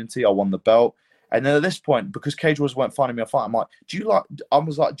opportunity. I won the belt, And then at this point, because Cage Warriors weren't finding me a fight, do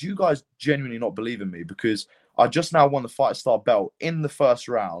you guys genuinely not believe in me? Because I just now won the Fight Star belt in the first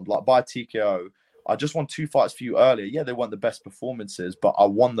round, like by TKO. I just won 2 fights for you earlier. Yeah, they weren't the best performances, but I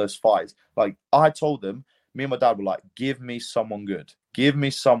won those fights. Like, I told them, me and my dad were like, give me someone good. Give me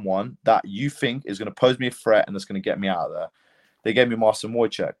someone that you think is going to pose me a threat and that's going to get me out of there. They gave me Marcin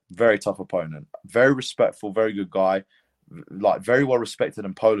Wojciech, very tough opponent, very respectful, very good guy, like very well respected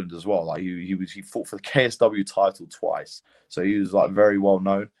in Poland as well. Like he fought for the KSW title twice, so he was like very well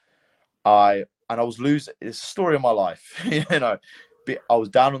known. I was losing. It's a story of my life, I was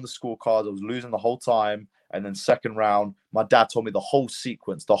down on the scorecards. I was losing the whole time, and then second round, my dad told me the whole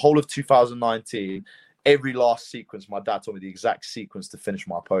sequence, the whole of 2019, every last sequence. My dad told me the exact sequence to finish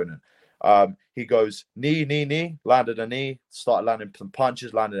my opponent. He goes, knee, landed a knee, started landing some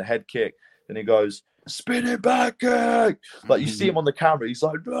punches, landed a head kick. Then he goes, spinning back kick. Like, you see him on the camera, he's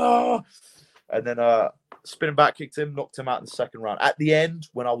like, ah! And then spinning back kicked him, knocked him out in the second round. At the end,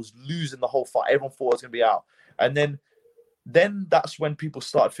 when I was losing the whole fight, everyone thought I was going to be out. And then that's when people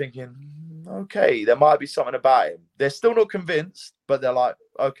started thinking, okay, there might be something about him. They're still not convinced, but they're like,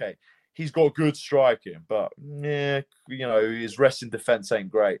 okay, he's got good striking, but his wrestling defense ain't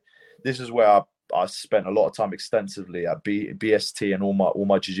great. This is where I spent a lot of time extensively at BST and all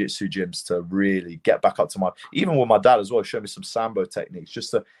my jiu-jitsu gyms to really get back up to even with my dad as well, showed me some Sambo techniques just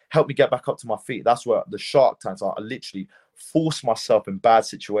to help me get back up to my feet. That's where the shark tanks are. I literally force myself in bad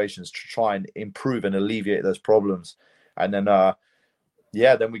situations to try and improve and alleviate those problems. And then,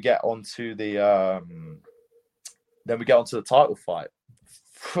 then we get onto the title fight.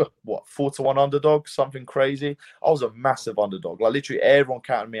 What, 4-1 underdog, something crazy. I was a massive underdog. Like, literally everyone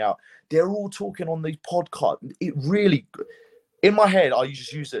counted me out. They're all talking on these podcasts. It really, in my head, I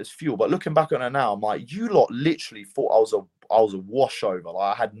just use it as fuel. But looking back on it now, I'm like, you lot literally thought I was a washover.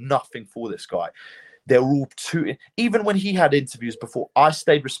 Like, I had nothing for this guy. They were all too. Even when he had interviews before, I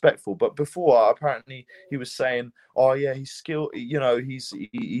stayed respectful. But before, apparently, he was saying, "Oh yeah, he's skilled.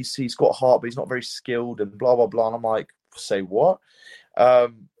 He's got heart, but he's not very skilled," and blah blah blah. And I'm like, say what?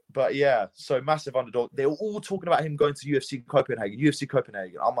 But yeah, so massive underdog. They were all talking about him going to UFC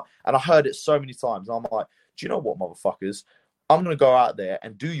Copenhagen. And I heard it so many times. And I'm like, do you know what, motherfuckers? I'm going to go out there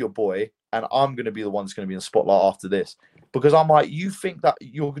and do your boy, and I'm going to be the one that's going to be in the spotlight after this. Because I'm like, you think that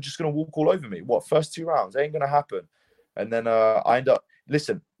you're just going to walk all over me? What, first 2 rounds? It ain't going to happen. And then I end up,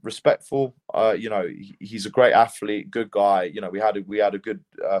 listen, respectful. He's a great athlete, good guy. We had a good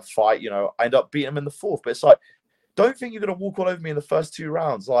fight. I end up beating him in the fourth. But it's like, don't think you're going to walk all over me in the first 2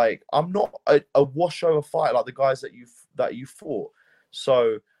 rounds. Like, I'm not a washover fight like the guys that you fought.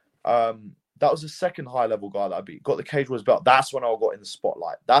 So that was the second high-level guy that I beat. Got the Cage Warriors belt. That's when I got in the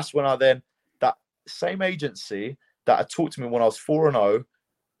spotlight. That's when that same agency that had talked to me when I was 4-0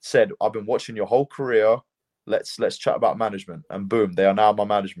 said, I've been watching your whole career. Let's chat about management. And boom, they are now my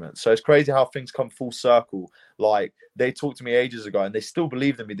management. So it's crazy how things come full circle. Like, they talked to me ages ago and they still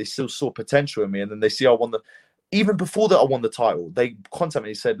believed in me. They still saw potential in me. And then they see I won even before that I won the title, they contacted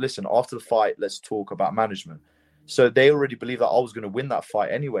me and said, listen, after the fight, let's talk about management. So they already believed that I was going to win that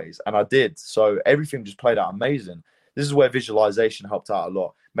fight anyways. And I did. So everything just played out amazing. This is where visualization helped out a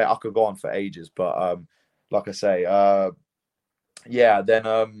lot. Mate, I could go on for ages, but like I say,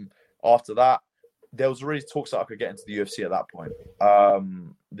 then after that, there was already talks that I could get into the UFC at that point.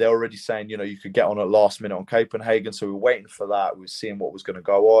 They're already saying, you could get on at last minute on Copenhagen. So we were waiting for that. We were seeing what was going to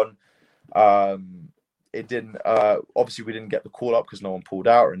go on. It didn't, obviously we didn't get the call up because no one pulled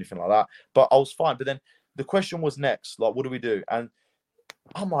out or anything like that, but I was fine. But then the question was next, like, what do we do? And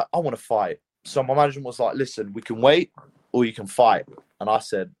I'm like, I want to fight. So my management was like, listen, we can wait or you can fight. And I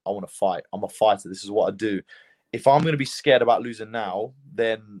said, I want to fight. I'm a fighter. This is what I do. If I'm going to be scared about losing now,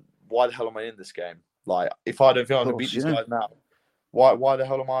 then why the hell am I in this game? Like, if I don't think I'm going to beat these guys now, why the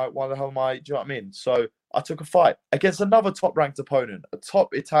hell am I, do you know what I mean? So I took a fight against another top ranked opponent, a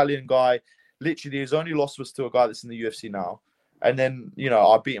top Italian guy. Literally, his only loss was to a guy that's in the UFC now. And then,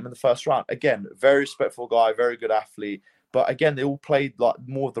 I beat him in the first round. Again, very respectful guy, very good athlete. But again, they all played like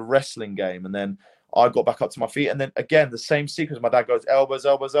more of the wrestling game. And then I got back up to my feet. And then again, the same sequence. My dad goes, elbows,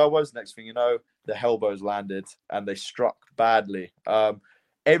 elbows, elbows. Next thing you know, the elbows landed and they struck badly.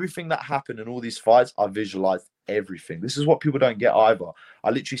 Everything that happened in all these fights, I visualized everything. This is what people don't get either. I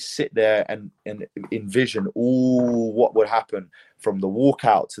literally sit there and envision all what would happen from the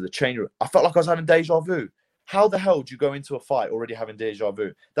walkout to the change room. I felt like I was having deja vu. How the hell do you go into a fight already having deja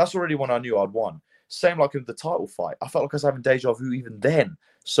vu? That's already when I knew I'd won. Same like in the title fight. I felt like I was having deja vu even then.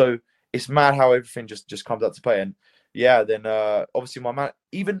 So it's mad how everything just comes out to play. And yeah, then obviously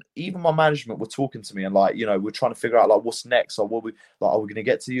even my management were talking to me and like, you know, we're trying to figure out like what's next, or what we like, are we going to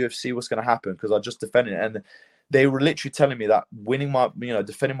get to the UFC? What's going to happen? Because I just defended it, and they were literally telling me that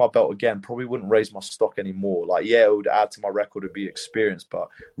defending my belt again probably wouldn't raise my stock anymore. Like, yeah, it would add to my record to be experienced, but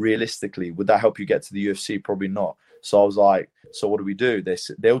realistically, would that help you get to the UFC? Probably not. So I was like, so what do we do?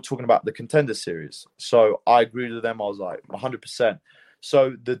 They were talking about the Contender Series. So I agreed with them. I was like, 100%.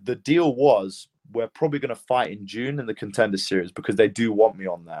 So the deal was, we're probably going to fight in June in the Contender Series because they do want me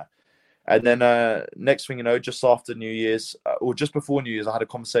on there. And then next thing you know, just after New Year's, or just before New Year's, I had a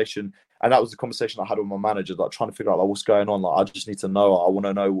conversation, and that was the conversation I had with my manager, like trying to figure out like what's going on. Like, I just need to know. I want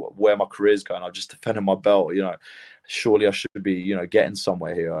to know where my career is going. I just defended my belt. You know, surely I should be, you know, getting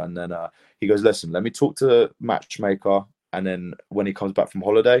somewhere here. And then he goes, listen, let me talk to the matchmaker, and then when he comes back from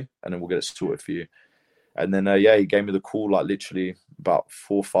holiday, and then we'll get it sorted for you. And then yeah, he gave me the call like literally about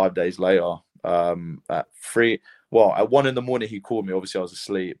 4 or 5 days later. At 1 a.m, he called me. Obviously I was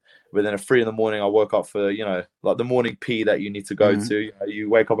asleep, but then at 3 a.m, I woke up for, you know, like the morning pee that you need to go to. You know, you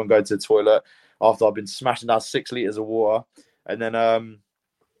wake up and go to the toilet after I've been smashing down 6 liters of water. And then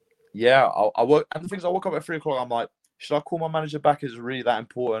yeah, I woke, and the things, I woke up at 3 o'clock. I'm like, should I call my manager back? Is it really that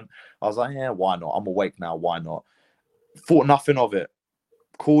important? I was like, yeah, why not? I'm awake now, why not? Thought nothing of it.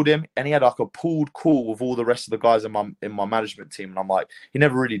 Called him, and he had like a pooled call with all the rest of the guys in my management team, and I'm like, he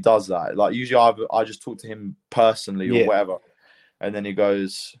never really does that. Like, usually I just talk to him personally or whatever. And then he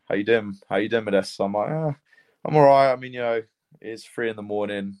goes, how you doing, Modestas? I'm like, I'm all right. I mean, you know, it's 3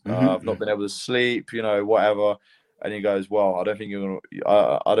 a.m. I've not been able to sleep, you know, whatever. And he goes, well, I don't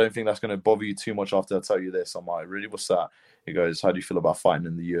think that's gonna bother you too much after I tell you this. I'm like, really? What's that? He goes, how do you feel about fighting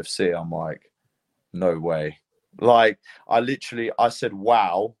in the UFC? I'm like, no way. Like, I said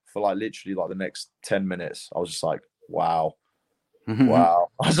wow for like literally like the next 10 minutes. I was just like, wow. Wow.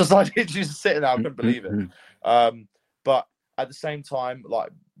 I was just like literally just sitting there. I couldn't believe it. But at the same time, like,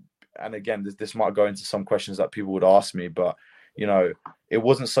 and again, this might go into some questions that people would ask me, but you know, it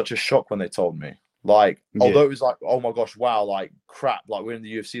wasn't such a shock when they told me. Like, although it was like, oh my gosh, wow, like crap, like we're in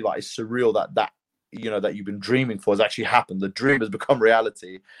the UFC, like it's surreal that you know, that you've been dreaming for has actually happened. The dream has become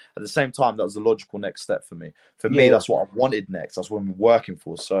reality. At the same time, that was the logical next step for me. For me, that's what I wanted next. That's what I'm working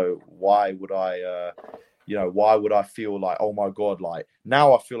for. So why would I, why would I feel like, oh my God, like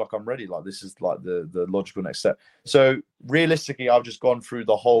now I feel like I'm ready. Like this is like the logical next step. So realistically, I've just gone through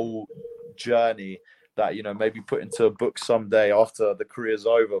the whole journey that, you know, maybe put into a book someday after the career's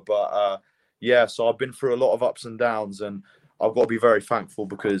over. But yeah, so I've been through a lot of ups and downs, and I've got to be very thankful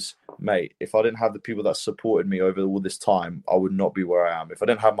because, mate, if I didn't have the people that supported me over all this time, I would not be where I am. If I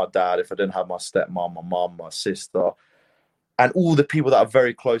didn't have my dad, if I didn't have my stepmom, my mum, my sister, and all the people that are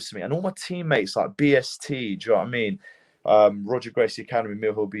very close to me, and all my teammates like BST, do you know what I mean? Roger Gracie Academy,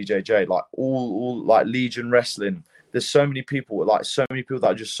 Mill Hill, BJJ, like all like Legion Wrestling. There's so many people that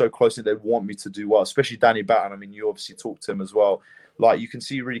are just so close and they want me to do well, especially Danny Batten. I mean, you obviously talked to him as well. Like, you can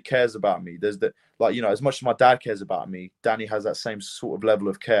see he really cares about me. There's like, you know, as much as my dad cares about me, Danny has that same sort of level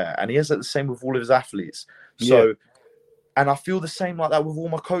of care, and he has that the same with all of his athletes. So, and I feel the same like that with all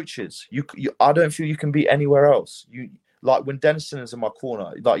my coaches. I don't feel you can be anywhere else. Like when Dennison is in my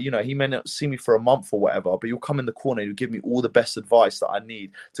corner, like, you know, he may not see me for a month or whatever, but you'll come in the corner and you'll give me all the best advice that I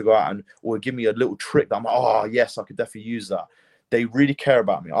need to go out or give me a little trick that I'm like, oh yes, I could definitely use that. They really care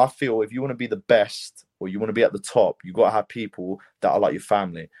about me. I feel if you want to be the best or you want to be at the top, you got to have people that are like your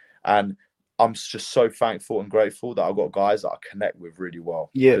family. And I'm just so thankful and grateful that I've got guys that I connect with really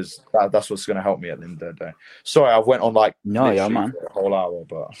well. Yeah, because that's what's going to help me at the end of the day. Sorry, I went on like man, for a whole hour,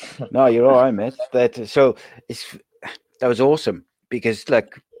 but no, you're all right, mate. That was awesome because,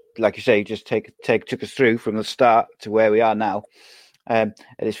 like you say, you just took us through from the start to where we are now. And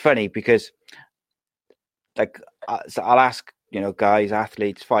it's funny because, like, so I'll ask, you know, guys,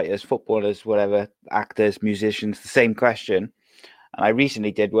 athletes, fighters, footballers, whatever, actors, musicians, the same question. And I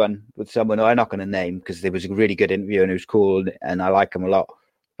recently did one with someone who I'm not going to name because it was a really good interview and it was cool and I like him a lot.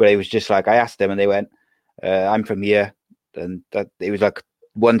 But it was just like, I asked them and they went, I'm from here. And that it was like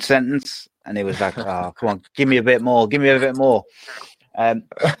one sentence and it was like, oh, come on, give me a bit more. And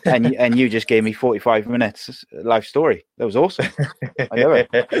you just gave me 45 minutes life story. That was awesome. I love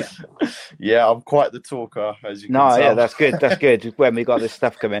it. Yeah, I'm quite the talker, as you can tell. Yeah, that's good. That's good when we got this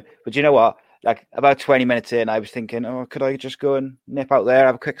stuff coming. But you know what? Like about 20 minutes in, I was thinking, oh, could I just go and nip out there,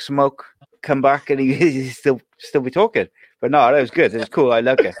 have a quick smoke, come back, and he'd still be talking? But no, that was good. It was cool. I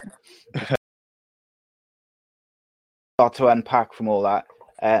loved it. A lot to unpack from all that.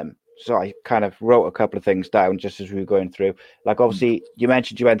 So I kind of wrote a couple of things down just as we were going through. Like, obviously, you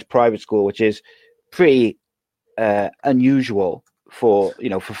mentioned you went to private school, which is pretty unusual for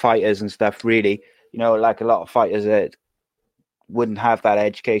fighters and stuff, really. you know, like a lot of fighters that wouldn't have that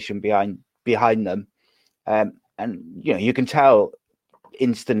education behind them. And you know, you can tell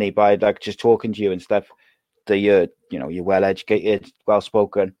instantly by like just talking to you and stuff that you're well educated, well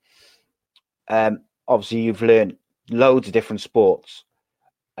spoken. Obviously you've learned loads of different sports.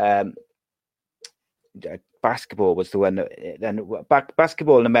 Basketball was the one that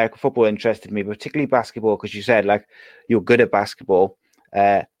basketball and American football interested me, particularly basketball, because you said like you're good at basketball,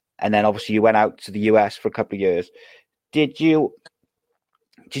 and then obviously you went out to the US for a couple of years. Did you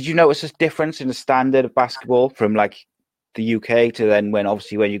notice a difference in the standard of basketball from like the UK to then when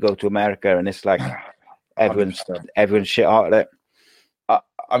you go to America and it's like everyone's shit out at it?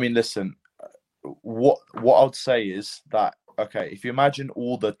 I mean, listen, what I would say is that, okay, if you imagine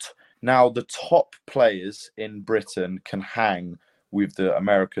all now the top players in Britain can hang with the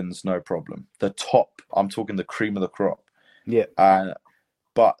Americans, no problem. The top, I'm talking the cream of the crop. Yeah.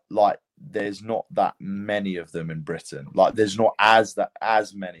 But like, there's not that many of them in Britain. Like, there's not as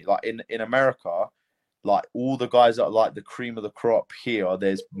many. Like in America, like all the guys that are like the cream of the crop here,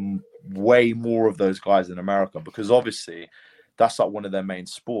 there's way more of those guys in America, because obviously that's like one of their main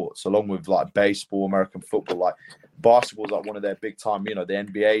sports, along with like baseball, American football. Like basketball is like one of their big time, you know, the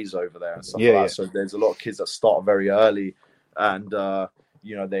NBA's over there and stuff like that. So there's a lot of kids that start very early, and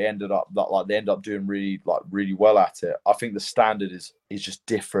you know, they end up doing really well at it. I think the standard is just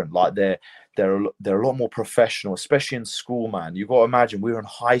different. Like they're a lot more professional, especially in school, man. You've got to imagine, we were in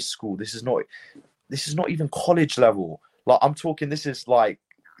high school. This is not even college level. Like I'm talking, this is like,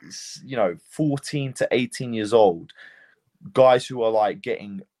 you know, 14 to 18 years old. Guys who are like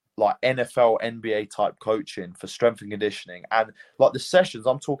getting like NFL, NBA type coaching for strength and conditioning, and like the sessions,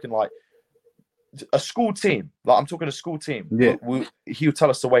 I'm talking like a school team. Like I'm talking a school team. Yeah. He would tell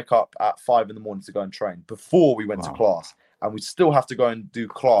us to wake up at 5 a.m. to go and train before we went to class, and we'd still have to go and do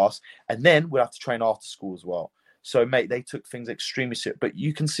class, and then we'd have to train after school as well. So, mate, they took things extremely serious. But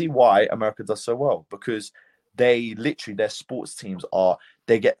you can see why America does so well, because they literally, their sports teams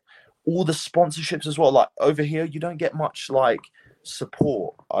they get all the sponsorships as well. Like over here, you don't get much like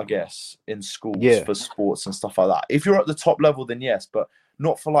support, I guess, in schools for sports and stuff like that. If you're at the top level, then yes, but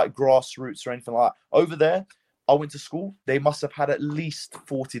not for like grassroots or anything like that. Over there, I went to school. They must have had at least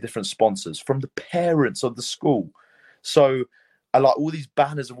 40 different sponsors from the parents of the school. So I like all these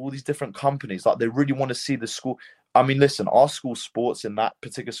banners of all these different companies. Like they really want to see the school. I mean, listen, our school sports in that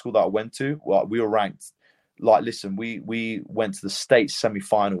particular school that I went to, well, we were ranked. Like, listen, we went to the state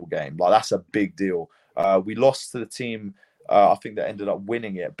semi-final game. Like, that's a big deal. We lost to the team, I think, that ended up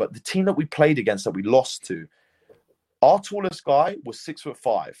winning it. But the team that we played against that we lost to, our tallest guy was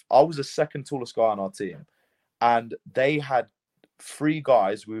 6'5". I was the second tallest guy on our team. And they had 3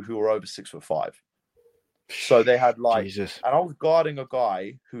 guys who were over 6'5". So they had like, Jesus. And I was guarding a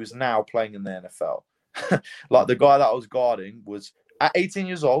guy who is now playing in the NFL. Like the guy that I was guarding was at 18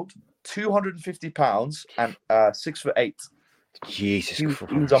 years old, 250 pounds and 6'8". Jesus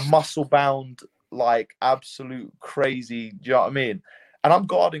Christ. He was a muscle-bound, like absolute crazy. Do you know what I mean? And I'm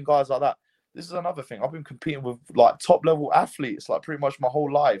guarding guys like that. This is another thing. I've been competing with like top-level athletes like pretty much my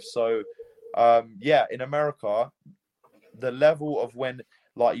whole life. So, yeah, in America, the level of when,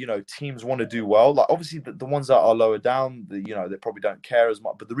 like, you know, teams want to do well, like obviously the ones that are lower down, you know, they probably don't care as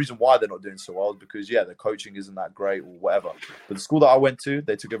much. But the reason why they're not doing so well is because, yeah, the coaching isn't that great or whatever. But the school that I went to,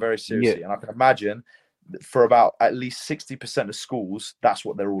 they took it very seriously. Yeah. And I can imagine for about at least 60% of schools, that's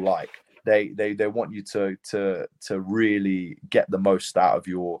what they're all like. They want you to really get the most out of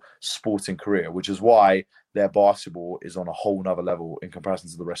your sporting career, which is why their basketball is on a whole nother level in comparison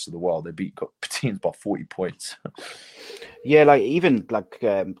to the rest of the world. They beat teams by 40 points. Yeah, like even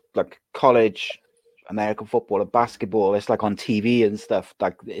like college American football or basketball, it's like on TV and stuff.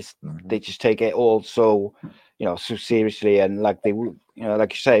 Like they just take it all so, you know, so seriously, and like they, you know,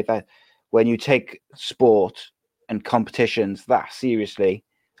 like you say, that when you take sport and competitions that seriously,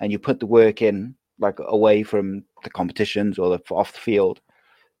 and you put the work in, like away from the competitions or off the field,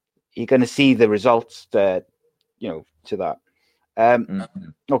 you're going to see the results that, you know, to that.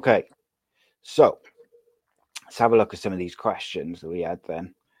 Okay, so let's have a look at some of these questions that we had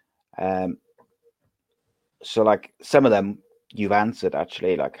then. So like some of them you've answered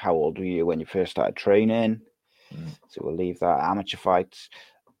actually, like how old were you when you first started training? So we'll leave that. Amateur fights.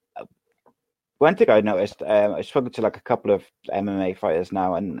 One thing I noticed, I've spoken to like a couple of MMA fighters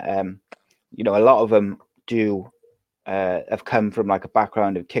now, and you know, a lot of them have come from like a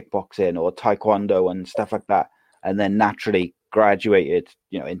background of kickboxing or taekwondo and stuff like that, and then naturally graduated,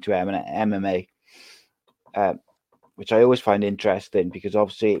 you know, into MMA, which I always find interesting because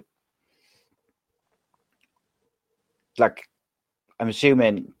obviously, like, I'm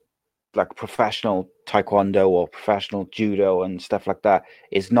assuming like professional taekwondo or professional judo and stuff like that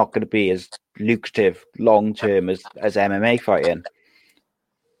is not going to be as lucrative long term as MMA fighting.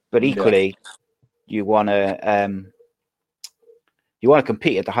 But equally, you want to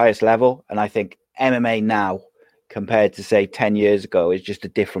compete at the highest level, and I think MMA now, compared to say 10 years ago, is just a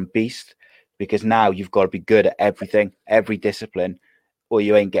different beast, because now you've got to be good at everything, every discipline, or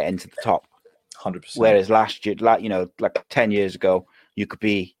you ain't getting to the top. 100%. Whereas last year, like 10 years ago, you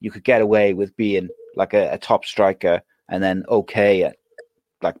could get away with being like a top striker and then okay at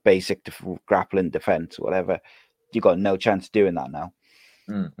like basic grappling, defense, whatever. You got no chance doing that now.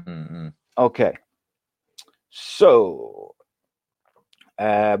 Okay. So,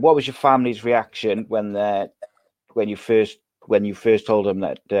 what was your family's reaction when you first told them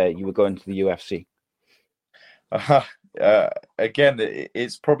that you were going to the UFC? Again,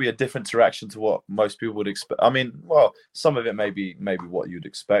 it's probably a different reaction to what most people would expect. I mean, well, some of it may be what you'd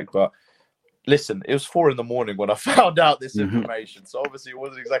expect, but listen, it was 4 a.m. when I found out this information, so obviously it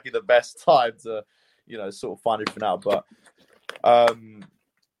wasn't exactly the best time to, sort of find everything out. But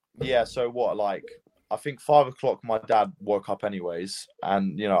yeah, so what? Like, I think 5 o'clock, my dad woke up anyways,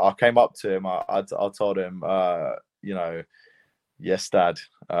 and I came up to him. I told him, yes, Dad.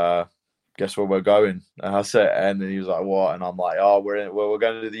 Guess where we're going? And I said, and then he was like, what? And I'm like, oh, we're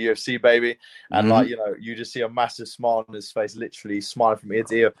going to the UFC, baby. And like, you just see a massive smile on his face, literally smiling from ear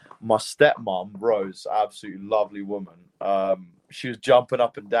to ear. My stepmom, Rose, absolutely lovely woman. She was jumping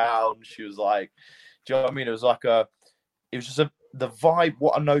up and down. She was like, do you know what I mean? It was just the vibe.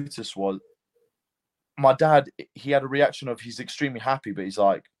 What I noticed was my dad, he had a reaction of he's extremely happy, but he's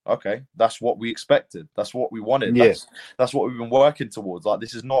like, okay, that's what we expected. That's what we wanted. Yeah. That's what we've been working towards. Like,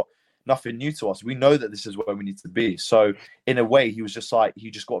 this is nothing new to us. We know that this is where we need to be. So in a way, he was just like, he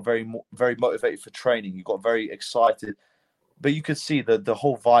just got very motivated for training. He got very excited, but you could see that the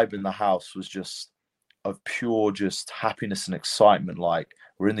whole vibe in the house was just of pure just happiness and excitement. Like,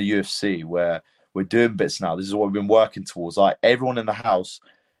 we're in the UFC where we're doing bits now. This is what we've been working towards. Like, everyone in the house,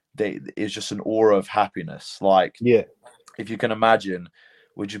 it's just an aura of happiness. Like, yeah, if you can imagine,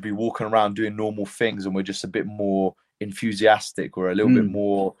 we'd just be walking around doing normal things, and we're just a bit more enthusiastic, or a little bit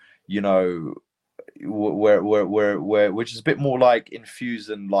more, we're just a bit more like infused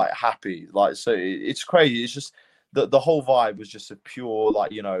and like happy. Like, so it's crazy. It's just the whole vibe was just a pure,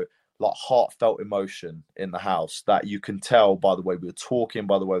 like, like heartfelt emotion in the house that you can tell by the way we were talking,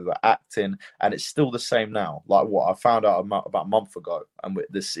 by the way we were acting, and it's still the same now. Like what I found out about a month ago, and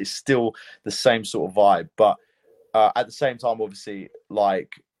this is still the same sort of vibe. But at the same time, obviously,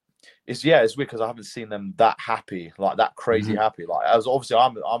 like it's weird because I haven't seen them that happy, like that crazy happy. Like, as obviously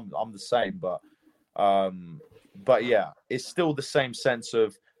I'm the same, but yeah, it's still the same sense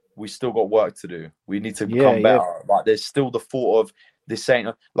of we still got work to do. We need to become better. Like, there's still the thought of this ain't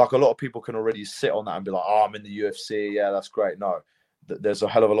like, a lot of people can already sit on that and be like, oh, I'm in the UFC. Yeah, that's great. No, there's a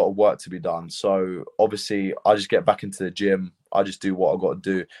hell of a lot of work to be done. So obviously I just get back into the gym. I just do what I got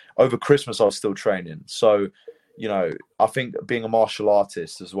to do. Over Christmas, I was still training. So, I think being a martial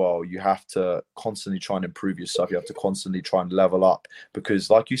artist as well, you have to constantly try and improve yourself. You have to constantly try and level up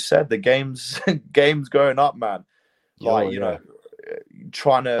because, like you said, the game's going up, man. Like,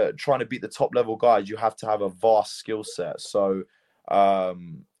 trying to beat the top level guys, you have to have a vast skill set. So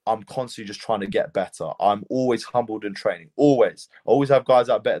I'm constantly just trying to get better. I'm always humbled in training. Always have guys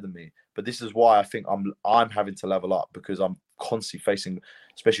that are better than me. But this is why I think I'm having to level up, because I'm constantly facing,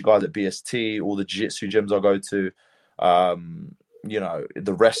 especially guys at BST, all the jiu-jitsu gyms I go to,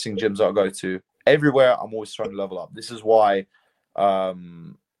 the wrestling gyms I go to. Everywhere, I'm always trying to level up. This is why I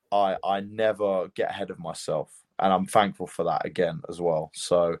never get ahead of myself, and I'm thankful for that again as well.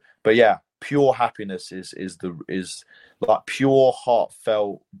 So, but yeah, pure happiness is like pure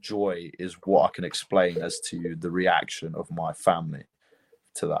heartfelt joy is what I can explain as to the reaction of my family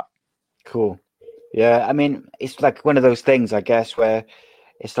to that. Cool. Yeah, I mean, it's like one of those things, I guess, where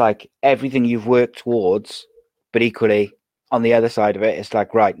it's like everything you've worked towards, but equally on the other side of it, it's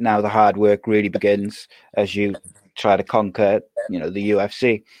like, right, now the hard work really begins as you try to conquer, the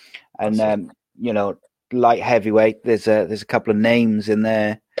UFC. And, light heavyweight, there's a couple of names in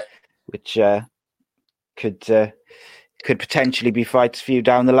there which could potentially be fights for you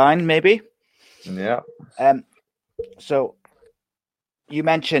down the line, maybe. Yeah. So you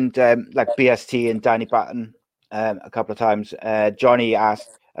mentioned like BST and Danny Batten a couple of times. Johnny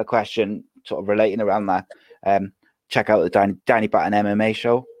asked a question sort of relating around that. Check out the Danny Batten MMA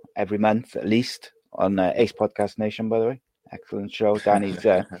show every month at least on ACEcast Nation, by the way. Excellent show. Danny's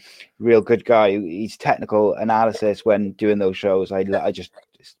a real good guy. He's technical analysis when doing those shows. I just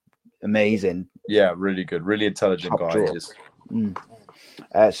it's amazing. Yeah, really good. Really intelligent guy.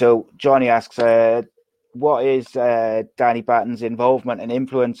 So Johnny asks, what is Danny Batten's involvement and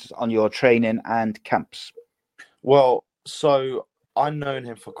influence on your training and camps? Well, so I've known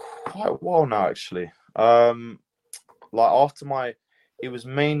him for quite a while now, actually. It was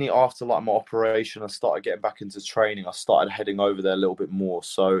mainly after like my operation, I started getting back into training. I started heading over there a little bit more.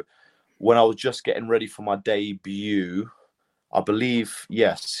 So when I was just getting ready for my debut, I believe,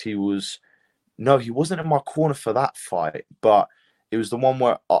 yes, he wasn't in my corner for that fight, but it was the one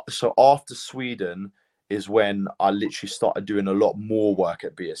where, so after Sweden is when I literally started doing a lot more work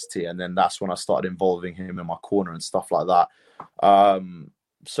at BST. And then that's when I started involving him in my corner and stuff like that.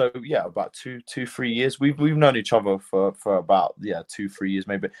 So yeah, about 3 years. We've known each other for about 2-3 years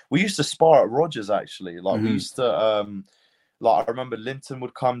maybe. We used to spar at Rogers actually. Like we used to like I remember Linton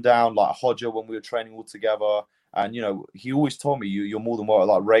would come down, like Hodger when we were training all together. And he always told me you're more than welcome.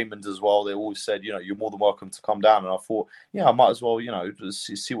 Like Raymond as well, they always said you're more than welcome to come down. And I thought, yeah, I might as well just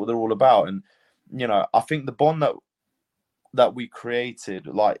see what they're all about. And I think the bond that we created,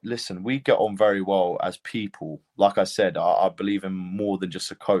 like, listen, we get on very well as people. Like I said, I believe him more than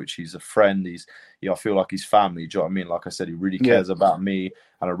just a coach. He's a friend. I feel like he's family. Do you know what I mean? Like I said, he really cares about me,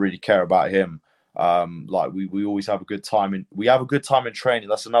 and I really care about him. Like we always have a good time, and we have a good time in training.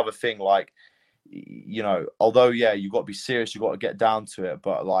 That's another thing. Like, although you got to be serious, you got to get down to it.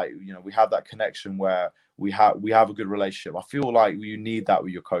 But like, we have that connection where we have a good relationship. I feel like you need that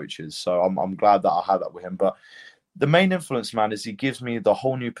with your coaches. So I'm glad that I had that with him. But the main influence, man, is he gives me the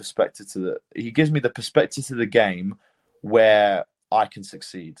whole new perspective he gives me the perspective to the game where I can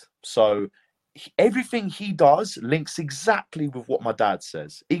succeed. So everything he does links exactly with what my dad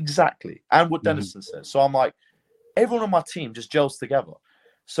says, exactly, and what Denison says. So I'm like, everyone on my team just gels together.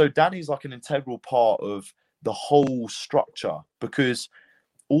 So Danny's like an integral part of the whole structure, because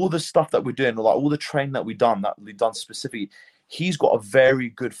all the stuff that we're doing, like all the training that we've done specifically, he's got a very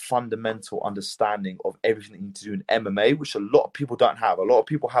good fundamental understanding of everything that you need to do in MMA, which a lot of people don't have. A lot of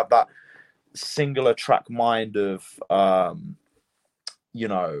people have that singular track mind of,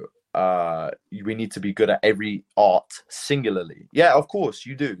 we need to be good at every art singularly. Yeah, of course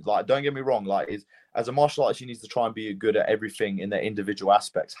you do. Like, don't get me wrong. Like, as a martial artist, you need to try and be good at everything in their individual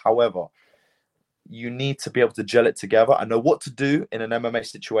aspects. However, you need to be able to gel it together and know what to do in an MMA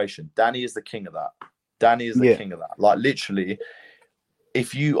situation. Danny is the king of that. Danny is the king of that. Like, literally,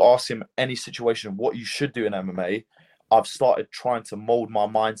 if you ask him any situation, what you should do in MMA, I've started trying to mold my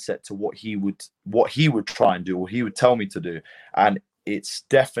mindset to what he would try and do, or he would tell me to do. And it's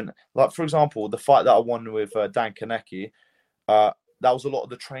definite. Like, for example, the fight that I won with Dan Kaneki, that was a lot of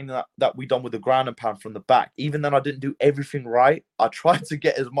the training that we done with the ground and pound from the back. Even then, I didn't do everything right. I tried to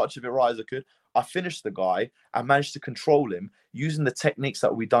get as much of it right as I could. I finished the guy and managed to control him using the techniques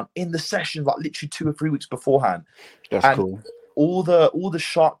that we done in the session, like literally 2 or 3 weeks beforehand. That's cool. All the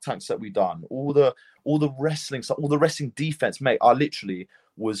shark tanks that we done, all the wrestling stuff, all the wrestling defense, mate. I literally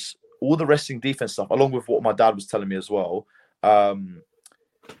was all the wrestling defense stuff, along with what my dad was telling me as well.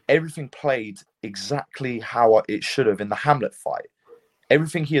 Everything played exactly how it should have in the Hamlet fight.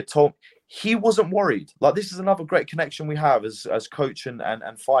 Everything he had told, he wasn't worried. Like, this is another great connection we have as coach and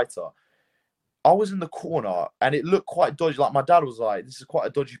fighter. I was in the corner and it looked quite dodgy. Like, my dad was like, this is quite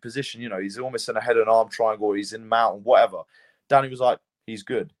a dodgy position. He's almost in a head and arm triangle, or he's in mountain, whatever. Danny was like, he's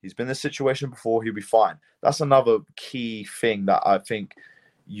good. He's been in this situation before. He'll be fine. That's another key thing that I think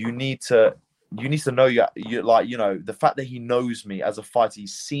you need to know. The fact that he knows me as a fighter,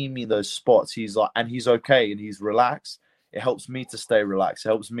 he's seen me in those spots. He's like, and he's okay and he's relaxed. It helps me to stay relaxed. It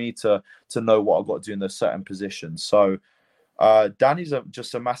helps me to know what I've got to do in those certain positions. So Danny's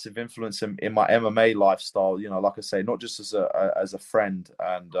just a massive influence in my MMA lifestyle. Like I say, not just as a friend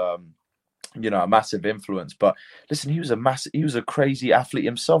and a massive influence. But listen, he was a crazy athlete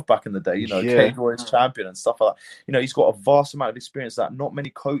himself back in the day. Cage Warriors champion and stuff like that. He's got a vast amount of experience that not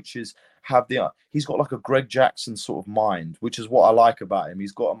many coaches have. He's got like a Greg Jackson sort of mind, which is what I like about him.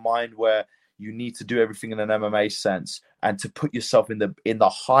 He's got a mind where you need to do everything in an MMA sense and to put yourself in the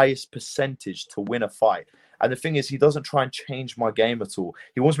highest percentage to win a fight. And the thing is, he doesn't try and change my game at all.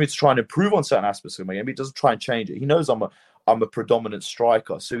 He wants me to try and improve on certain aspects of my game. He doesn't try and change it. He knows I'm a predominant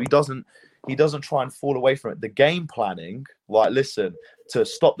striker, so he doesn't try and fall away from it. The game planning, like, listen, to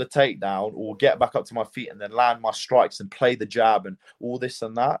stop the takedown or get back up to my feet and then land my strikes and play the jab and all this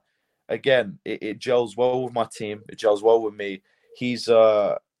and that. Again, it gels well with my team. It gels well with me. He's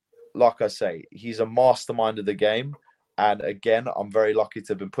like I say, he's a mastermind of the game. And again, I'm very lucky to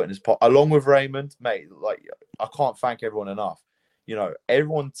have been put in his pot along with Raymond, mate. Like, I can't thank everyone enough.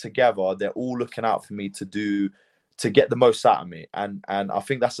 Everyone together, they're all looking out for me to get the most out of me. And I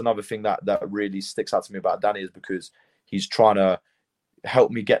think that's another thing that really sticks out to me about Danny, is because he's trying to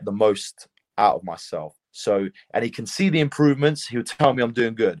help me get the most out of myself. So, and he can see the improvements. He'll tell me I'm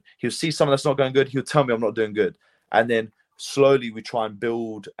doing good. He'll see something that's not going good. He'll tell me I'm not doing good. And then slowly we try and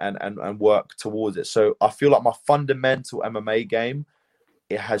build and work towards it. So I feel like my fundamental MMA game,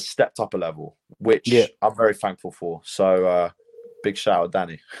 it has stepped up a level, which I'm very thankful for. So big shout out,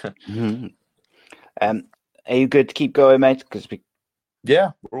 Danny. Are you good to keep going, mate?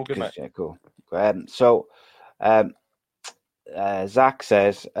 Yeah, we're all good, mate. Yeah, cool. Zach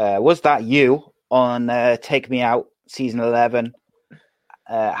says, was that you on Take Me Out season 11?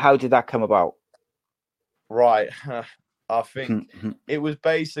 How did that come about? Right. I think it was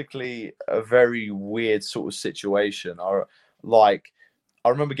basically a very weird sort of situation. I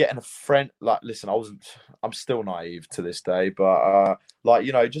remember getting a friend, listen, I'm still naive to this day, but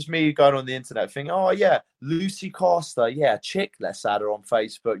just me going on the internet thinking, oh yeah, Lucy Costa, yeah, chick, let's add her on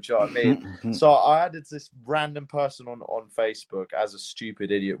Facebook. Do you know what I mean? So I added this random person on Facebook, as a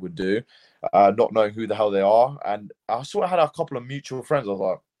stupid idiot would do, not knowing who the hell they are. And I sort of had a couple of mutual friends. I was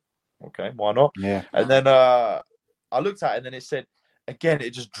like, okay, why not? Yeah. And then I looked at it and then it said, again,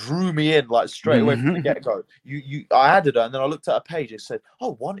 it just drew me in straight away from the get-go. I added her and then I looked at her page. It said,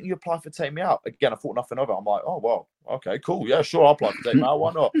 oh, why don't you apply for Take Me Out? Again, I thought nothing of it. I'm like, oh, well, okay, cool. Yeah, sure, I'll apply for Take Me Out.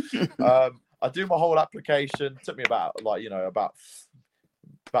 Why not? I do my whole application. It took me about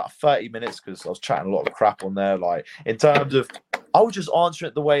 30 minutes because I was chatting a lot of crap on there. In terms of, I was just answering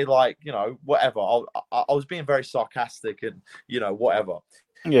it the way, whatever. I was being very sarcastic and, whatever.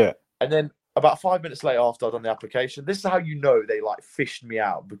 Yeah. And then about 5 minutes later, after I'd done the application, this is how you know they fished me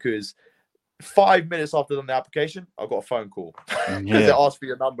out, because 5 minutes after I'd done the application, I got a phone call because it asked for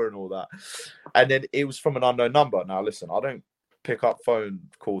your number and all that. And then it was from an unknown number. Now, listen, I don't pick up phone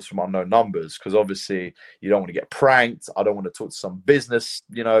calls from unknown numbers because obviously you don't want to get pranked. I don't want to talk to some business,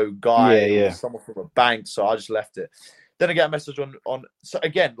 guy or someone from a bank. So I just left it. Then I get a message on so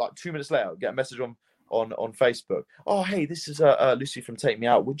again, 2 minutes later, I get a message on Facebook. Oh, hey, this is Lucy from Take Me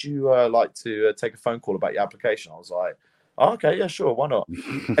Out. Would you like to take a phone call about your application? I was like, oh, okay, yeah, sure, why not?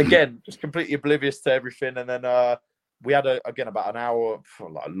 Again, just completely oblivious to everything. And then we had about an hour,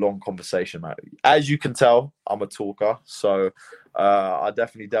 a long conversation, mate. As you can tell, I'm a talker, so I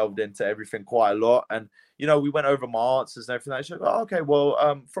definitely delved into everything quite a lot. And we went over my answers and everything. She's like, oh, okay,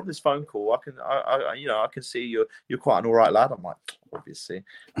 well, from this phone call, I can see you're quite an all right lad. I'm like, obviously.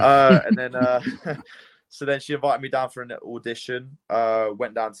 And then so then she invited me down for an audition.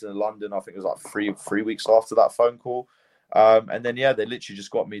 Went down to London. I think it was three weeks after that phone call. And then they literally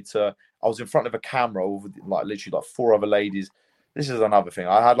just got me to. I was in front of a camera with literally 4 other ladies. This is another thing.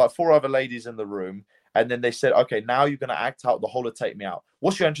 I had 4 other ladies in the room. And then they said, okay, now you're going to act out the whole of Take Me Out.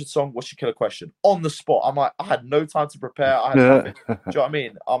 What's your entrance song? What's your killer question? On the spot. I'm like, I had no time to prepare. I had nothing. Do you know what I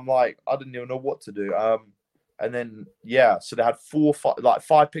mean? I'm like, I didn't even know what to do. And then, so they had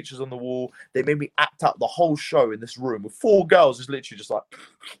 5 pictures on the wall. They made me act out the whole show in this room with 4 girls just literally just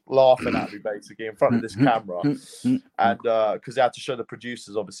laughing at me basically in front of this camera. And because they had to show the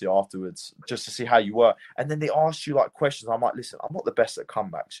producers obviously afterwards just to see how you were. And then they asked you questions. I'm like, listen, I'm not the best at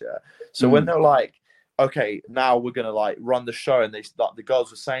comebacks, yeah. So when they're like, okay, now we're going to run the show, and the girls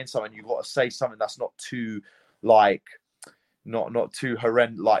were saying something, you got to say something that's not too not too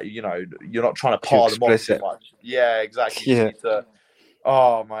horrendous, you're not trying to pile them off too much. Yeah, exactly. You need to,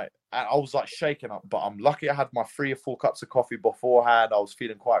 oh my, and I was shaking up, but I'm lucky I had my 3 or 4 cups of coffee beforehand. I was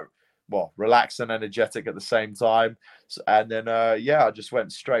feeling quite relaxed and energetic at the same time. And then I just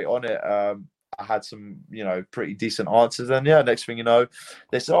went straight on it. I had some, pretty decent answers. And next thing you know,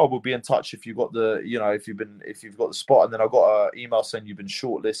 they said, "Oh, we'll be in touch if you got the, if you've got the spot." And then I got an email saying you've been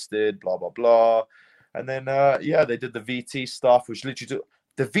shortlisted, blah blah blah. And then they did the VT stuff, which literally took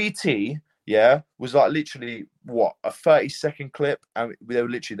the VT. Was literally a 30-second clip, and they were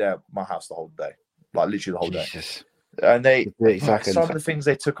literally there at my house the whole day, literally the whole day. And some of the things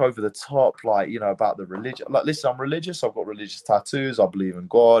they took over the top, about the religion. Listen, I'm religious. I've got religious tattoos. I believe in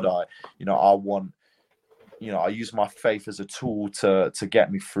God. I want, I use my faith as a tool to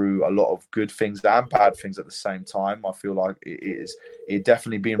get me through a lot of good things and bad things at the same time. I feel like it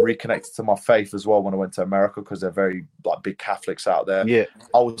definitely being reconnected to my faith as well when I went to America, because they're very big Catholics out there. Yeah,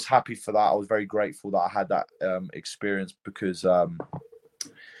 I was happy for that. I was very grateful that I had that experience, because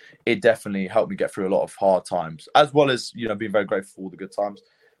it definitely helped me get through a lot of hard times, as well as, being very grateful for all the good times.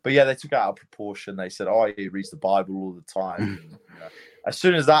 But they took it out of proportion. They said, oh, he reads the Bible all the time. And, as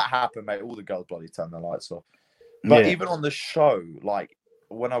soon as that happened, mate, all the girls bloody turned their lights off. But even on the show,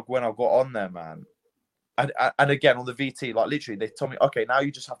 when I got on there, man, and again on the VT, literally they told me, okay, now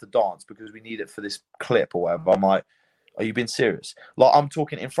you just have to dance because we need it for this clip or whatever. I'm like, are you being serious? I'm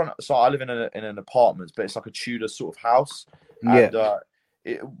talking in front of, so I live in an apartment, but it's like a Tudor sort of house. And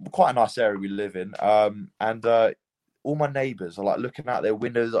quite a nice area we live in. And all my neighbours are like looking out their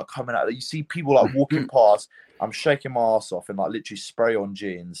windows, like coming out. You see people like walking past. I'm shaking my ass off in like literally spray on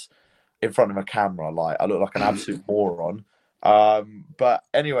jeans in front of a camera. Like I look like an absolute moron. But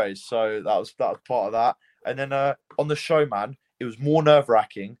anyway, so that was part of that. And then on the show, man, it was more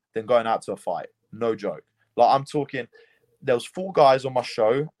nerve-wracking than going out to a fight. No joke. Like I'm talking, there was 4 guys on my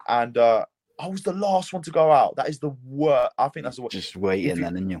show, and I was the last one to go out. That is the worst. I think that's the worst. Just waiting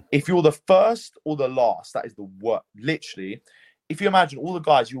then, and you. If you're the first or the last, that is the worst. Literally, if you imagine all the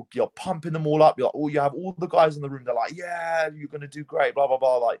guys, you're pumping them all up. You're like, oh, you have all the guys in the room. They're like, yeah, you're gonna do great. Blah blah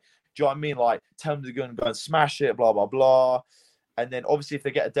blah. Like, do you know what I mean? Like, tell them they're gonna go and smash it. Blah blah blah. And then obviously, if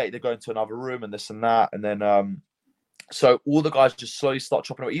they get a date, they go into another room and this and that. And then so all the guys just slowly start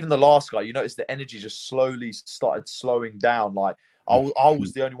chopping away. Even the last guy, you notice the energy just slowly started slowing down. Like I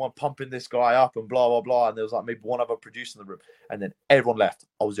was the only one pumping this guy up and blah, blah, blah. And there was like maybe one other producer in the room. And then everyone left.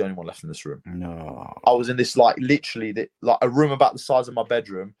 I was the only one left in this room. No. I was in this like literally like a room about the size of my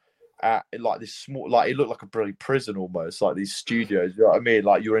bedroom. Like this small, like it looked like a bloody prison almost, like these studios. You know what I mean?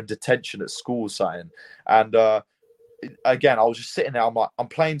 Like you're in detention at school or something. And again, I was just sitting there. I'm like, I'm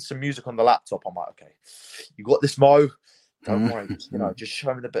playing some music on the laptop. I'm like, okay, you got this, Mo. Don't worry, just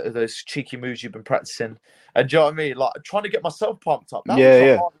show me the bit of those cheeky moves you've been practicing. And do you know what I mean? Like trying to get myself pumped up. That was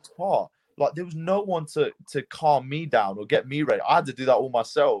the hardest part. Like there was no one to calm me down or get me ready. I had to do that all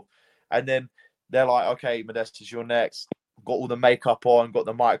myself. And then they're like, okay, Modestas, you're next. Got all the makeup on, got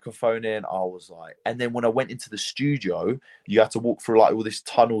the microphone in. I was like, and then when I went into the studio, you had to walk through like all these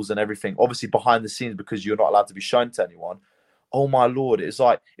tunnels and everything, obviously behind the scenes because you're not allowed to be shown to anyone. Oh my Lord. It's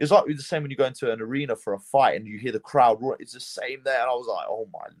like the same when you go into an arena for a fight and you hear the crowd roar. It's the same there. And I was like, oh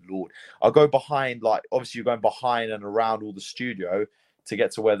my Lord. I go behind, like, obviously you're going behind and around all the studio to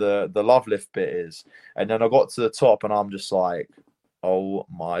get to where the love lift bit is. And then I got to the top and I'm just like, oh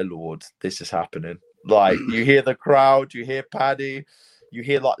my Lord, this is happening. Like you hear the crowd, you hear Paddy, you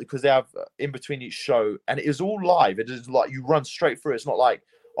hear like, because they have in between each show and it is all live. It is like you run straight through. It's not like,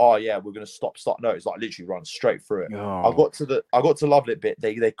 oh yeah, we're gonna stop. No, it's like literally run straight through it. Oh. I got to Love It bit.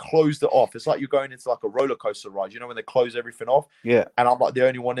 They closed it off. It's like you're going into like a roller coaster ride. You know when they close everything off? Yeah. And I'm like the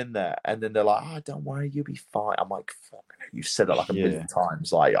only one in there. And then they're like, oh, don't worry, you'll be fine. I'm like, fuck, you've said that like a million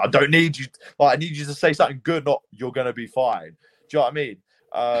times. Like I don't need you. Like I need you to say something good, not you're gonna be fine. Do you know what I mean?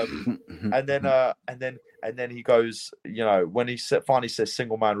 And then he goes, you know, when he finally says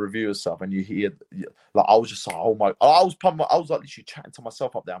single man review or stuff, and you hear, like, I was just like, oh my, I was pumped. I was like literally chatting to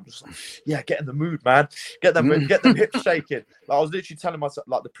myself up there. I'm just like, yeah, get in the mood, man. Get them hips shaking. Like, I was literally telling myself,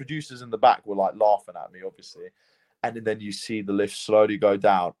 like the producers in the back were like laughing at me, obviously. And then you see the lift slowly go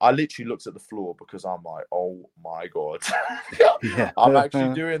down. I literally looked at the floor because I'm like, oh my God, I'm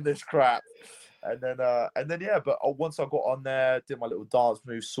actually doing this crap. And then yeah, but once I got on there, did my little dance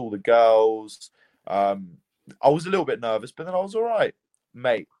moves, saw the girls. I was a little bit nervous, but then I was all right,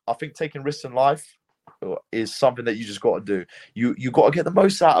 mate. I think taking risks in life is something that you just got to do. You got to get the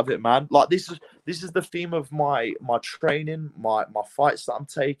most out of it, man. Like this is the theme of my training, my fights that I'm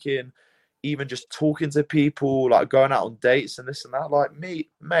taking, even just talking to people, like going out on dates and this and that. Like me,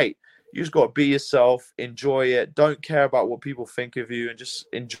 mate. You just got to be yourself, enjoy it. Don't care about what people think of you, and just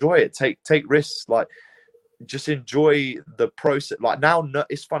enjoy it. Take risks, like just enjoy the process. Like now,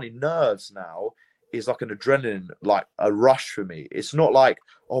 it's funny. Nerves now is like an adrenaline, like a rush for me. It's not like,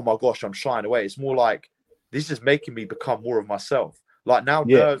 oh my gosh, I'm shying away. It's more like this is making me become more of myself. Like now,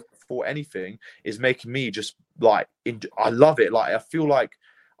 nerves for anything is making me just like I love it. Like I feel like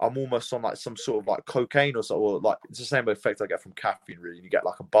I'm almost on like some sort of like cocaine or so, or like it's the same effect I get from caffeine. Really, you get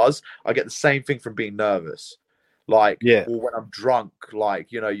like a buzz. I get the same thing from being nervous, like or when I'm drunk.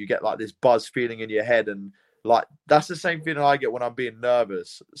 Like you get like this buzz feeling in your head, and like that's the same feeling I get when I'm being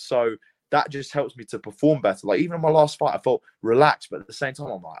nervous. So that just helps me to perform better. Like even in my last fight, I felt relaxed, but at the same time,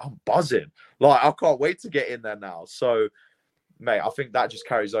 I'm like I'm buzzing. Like I can't wait to get in there now. So, mate, I think that just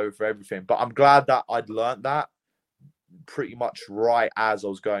carries over for everything. But I'm glad that I'd learned that pretty much right as I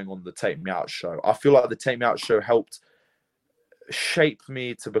was going on the Take Me Out show. I feel like the Take Me Out show helped shape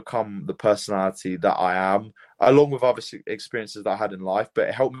me to become the personality that I am, along with other experiences that I had in life, but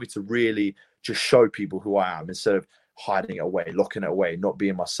it helped me to really just show people who I am instead of hiding it away, locking it away, not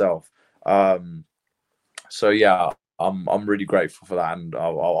being myself. So yeah, I'm really grateful for that, and I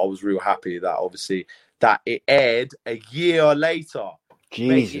was real happy that obviously that it aired a year later.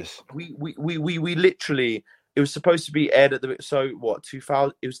 Jesus, mate, we literally. It was supposed to be aired at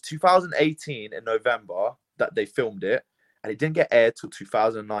 2000. It was 2018 in November that they filmed it, and it didn't get aired till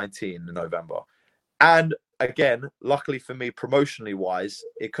 2019 in November. And again, luckily for me, promotionally wise,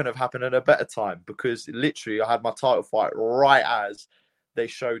 it couldn't have happened at a better time because literally I had my title fight right as they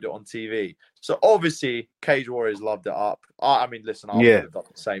showed it on TV. So obviously, Cage Warriors loved it up. I mean, listen, I would have done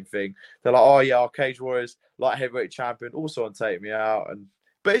the same thing. They're like, oh yeah, our Cage Warriors light heavyweight champion also on Take Me Out,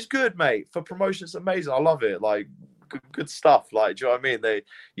 but it's good, mate. For promotion, it's amazing. I love it. Like good stuff. Like, do you know what I mean?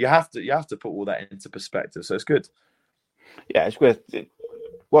 You have to put all that into perspective. So it's good. Yeah, it's good.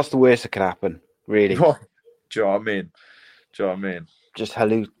 What's the worst that could happen, really? Do you know what I mean? Do you know what I mean?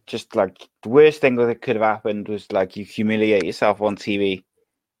 Just like the worst thing that could have happened was like you humiliate yourself on TV.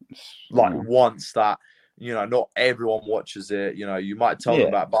 Like once that, not everyone watches it, you might tell them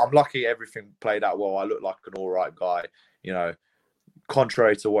about, but I'm lucky everything played out well. I look like an all right guy,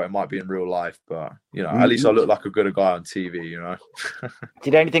 contrary to what it might be in real life, but at least I look like a good guy on TV,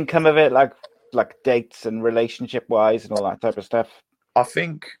 Did anything come of it, like dates and relationship wise and all that type of stuff? I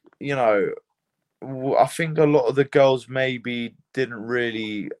think, I think a lot of the girls maybe didn't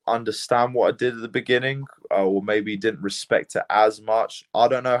really understand what I did at the beginning, or maybe didn't respect it as much. I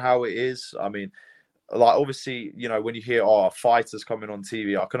don't know how it is. I mean, like, obviously, when you hear, fighters coming on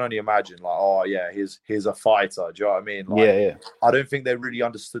TV, I can only imagine, like, oh yeah, here's a fighter. Do you know what I mean? Like, yeah. I don't think they really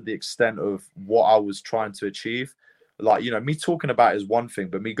understood the extent of what I was trying to achieve. Like, me talking about it is one thing,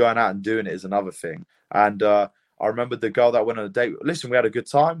 but me going out and doing it is another thing. And I remember the girl that went on a date. Listen, we had a good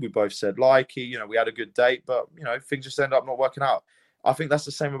time. We both said likey, we had a good date, but things just ended up not working out. I think that's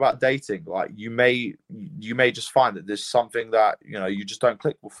the same about dating. Like, you may just find that there's something that you just don't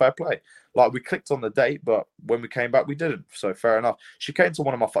click. Well, fair play. Like, we clicked on the date, but when we came back, we didn't. So fair enough. She came to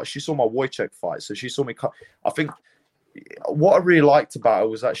one of my fights. She saw my Wojciech fight, so she saw me. I think what I really liked about her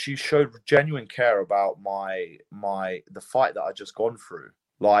was that she showed genuine care about the fight that I just gone through.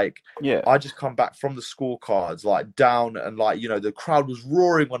 Like, I just come back from the scorecards, like, down, and like, the crowd was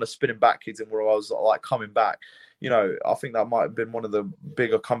roaring when I spinning back kicks and where I was like coming back. I think that might have been one of the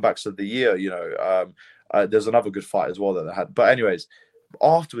bigger comebacks of the year. There's another good fight as well that they had. But anyways,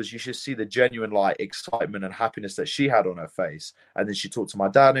 afterwards, you should see the genuine like excitement and happiness that she had on her face. And then she talked to my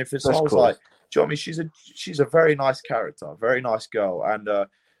dad and everything. So I was like, do you know what I mean? She's a very nice character, very nice girl. And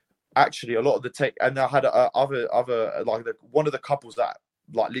actually, a lot of the and I had other like one of the couples that,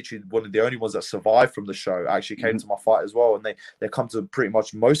 like, literally one of the only ones that survived from the show actually came to my fight as well, and they come to pretty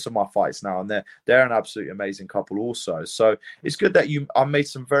much most of my fights now, and they're an absolutely amazing couple also. So it's good that I made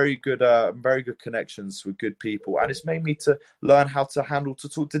some very good connections with good people, and it's made me to learn how to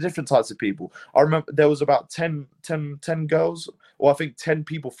talk to different types of people. I remember there was about 10 girls, or I think 10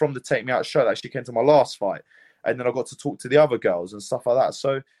 people from the Take Me Out show that actually came to my last fight, and then I got to talk to the other girls and stuff like that.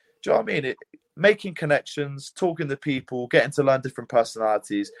 So do you know what I mean? Making connections, talking to people, getting to learn different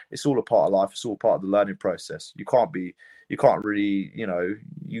personalities, it's all a part of life. It's all part of the learning process. You can't really,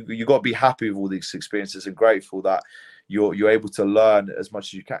 you got to be happy with all these experiences and grateful that you're able to learn as much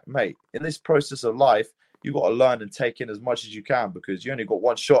as you can. Mate, in this process of life, you got to learn and take in as much as you can, because you only got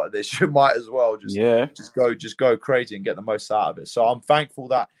one shot at this. You might as well just go crazy and get the most out of it. So I'm thankful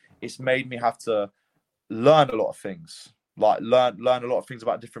that it's made me have to learn a lot of things. Like learn a lot of things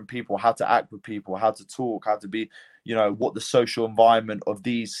about different people, how to act with people, how to talk, how to be, what the social environment of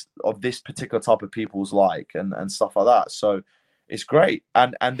this particular type of people's like, and stuff like that. So it's great,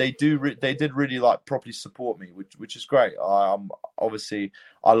 and they did really like properly support me, which is great. Obviously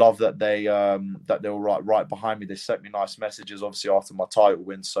I love that they were right behind me. They sent me nice messages, obviously after my title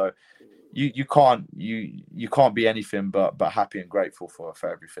win. So you can't be anything but happy and grateful for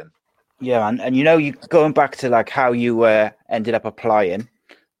everything. Yeah, and you going back to like how you ended up applying,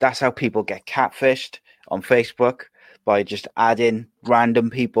 that's how people get catfished on Facebook, by just adding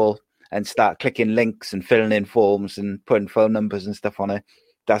random people and start clicking links and filling in forms and putting phone numbers and stuff on it.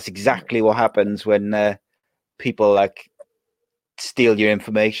 That's exactly what happens when people like steal your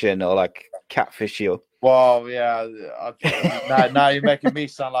information or like catfish you. Well, yeah. Now you're making me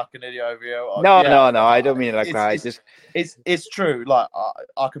sound like an idiot over here. No, I don't mean it like that. It's true. Like,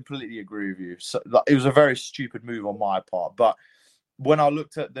 I completely agree with you. So, like, it was a very stupid move on my part. But when I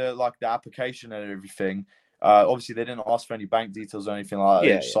looked at the application and everything, obviously they didn't ask for any bank details or anything like that.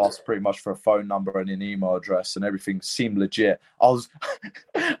 They just asked pretty much for a phone number and an email address, and everything seemed legit.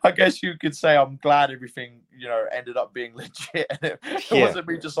 I guess you could say I'm glad everything, ended up being legit. And it wasn't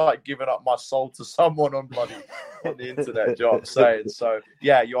me just like giving up my soul to someone on the internet. Do you know what I'm saying? So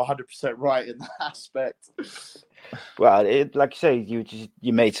yeah, you're 100% right in that aspect. Well, like you say,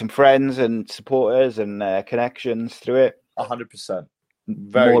 you made some friends and supporters and connections through it. 100%.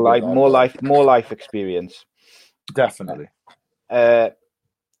 More life experience. Definitely.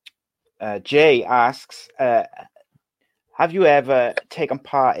 Jay asks, have you ever taken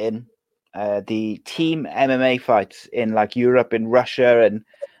part in the team MMA fights in like Europe, in Russia, and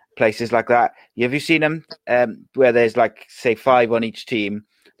places like that. Have you seen them where there's like, say, 5 on each team?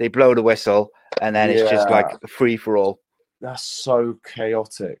 They blow the whistle, and then it's just like a free for all. That's so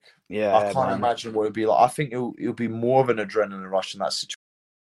chaotic. Yeah, I can't imagine what it'd be like. I think it'll be more of an adrenaline rush in that situation.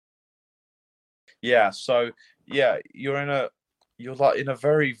 Yeah, so yeah, you're like in a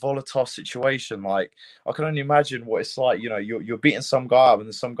very volatile situation. Like, I can only imagine what it's like. You know, you're beating some guy up, and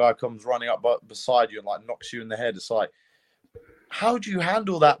then some guy comes running up beside you and like knocks you in the head. It's like, how do you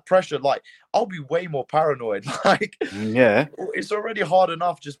handle that pressure? Like, I'll be way more paranoid. Like, yeah, it's already hard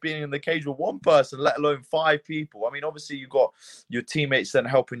enough just being in the cage with one person, let alone 5 people. I mean, obviously you got your teammates then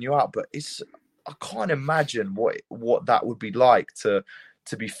helping you out, but I can't imagine what that would be like to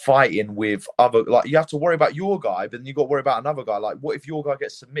be fighting with other, like, you have to worry about your guy, but then you got to worry about another guy. Like, what if your guy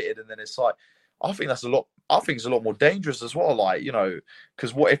gets submitted? And then it's like, I think it's a lot more dangerous as well. Like, you know,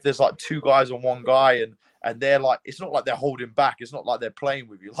 because what if there's like 2 guys on one guy, and they're like, it's not like they're holding back. It's not like they're playing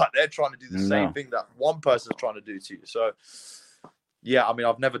with you. Like, they're trying to do the same thing that one person's trying to do to you. So, yeah, I mean,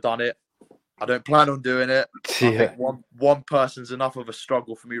 I've never done it. I don't plan on doing it. Yeah. I think one person's enough of a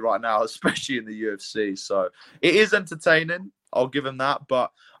struggle for me right now, especially in the UFC. So it is entertaining. I'll give him that,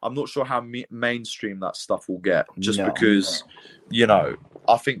 but I'm not sure how mainstream that stuff will get. Because, you know,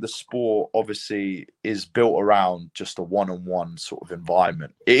 I think the sport obviously is built around just a one-on-one sort of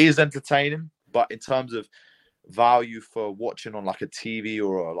environment. It is entertaining, but in terms of value for watching on like a TV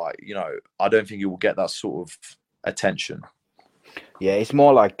or like, you know, I don't think you will get that sort of attention. Yeah, it's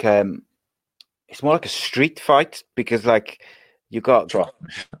more like a street fight, because like you got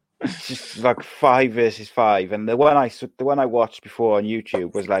it's just like 5 versus 5, and the one I watched before on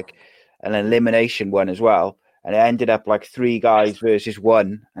YouTube was like an elimination one as well, and it ended up like 3 guys versus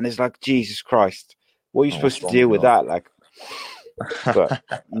 1, and it's like, Jesus Christ, what are you supposed to do with that? Like, but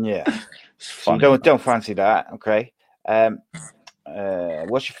yeah, so you don't fancy that, okay?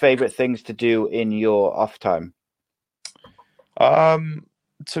 What's your favorite things to do in your off time?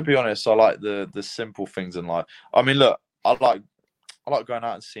 To be honest, I like the simple things in life. I mean, look, I like going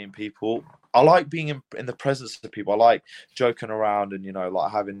out and seeing people. I like being in the presence of people. I like joking around and, you know,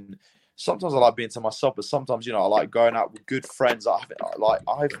 like having. Sometimes I like being to myself, but sometimes, you know, I like going out with good friends.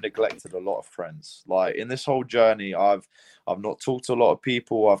 I've neglected a lot of friends. Like, in this whole journey, I've not talked to a lot of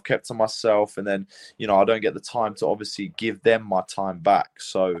people. I've kept to myself, and then, you know, I don't get the time to obviously give them my time back.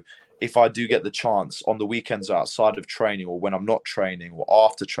 So if I do get the chance on the weekends outside of training, or when I'm not training or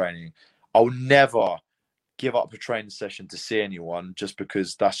after training, I'll never give up a training session to see anyone, just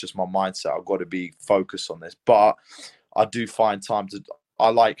because that's just my mindset. I've got to be focused on this. But I do find time to. I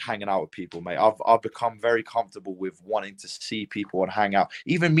like hanging out with people, mate. I've become very comfortable with wanting to see people and hang out,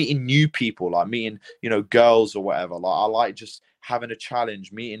 even meeting new people, like meeting, you know, girls or whatever. Like, I like just having a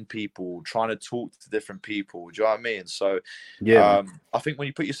challenge, meeting people, trying to talk to different people. Do you know what I mean? So, yeah, I think when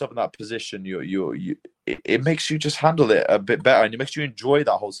you put yourself in that position, it makes you just handle it a bit better, and it makes you enjoy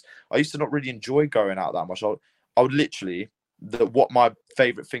that whole. I used to not really enjoy going out that much. I would literally, what my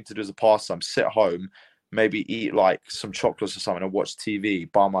favorite thing to do as a pastime, sit at home, maybe eat like some chocolates or something and watch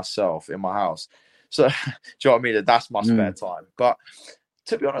TV by myself in my house. So, do you know what I mean? That's my spare time. But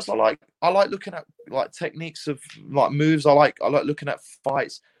to be honest, I like looking at like techniques of like moves. I like looking at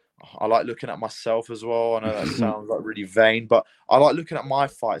fights. I like looking at myself as well. I know that sounds like really vain, but I like looking at my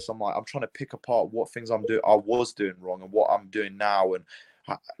fights. I'm trying to pick apart what things I was doing wrong and what I'm doing now. And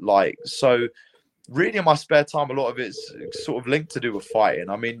like, so really in my spare time, a lot of it's sort of linked to do with fighting.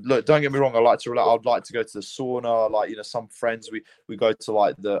 I mean, look, don't get me wrong. I'd like to go to the sauna. Like, you know, some friends, we go to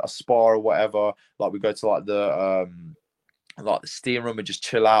like a spa or whatever. Like, we go to like the steam room and just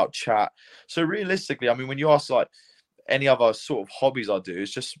chill out, chat. So realistically, I mean, when you ask like any other sort of hobbies I do,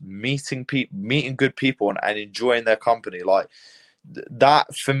 it's just meeting good people and enjoying their company. Like,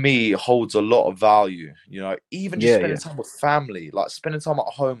 that for me holds a lot of value, you know. Even just spending time with family, like spending time at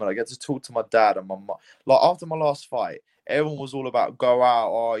home, and I get to talk to my dad and my mum. Like, after my last fight, everyone was all about go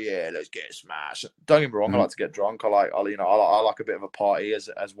out. Oh yeah, let's get smashed. Don't get me wrong, I like to get drunk. I like a bit of a party, as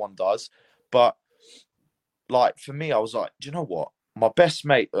one does. But like, for me, I was like, do you know what? My best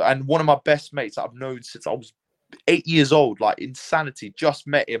mate, and one of my best mates that I've known since I was 8 years old, like, insanity, just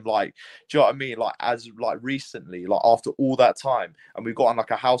met him, like, do you know what I mean? Like, as like recently, like after all that time, and we got on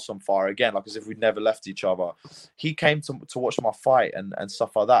like a house on fire again, like as if we'd never left each other. He came to watch my fight and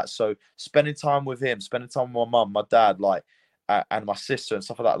stuff like that. So spending time with him, spending time with my mum, my dad, like, and my sister and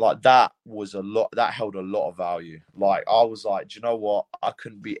stuff like that, like, that was a lot. That held a lot of value. Like, I was like, do you know what? I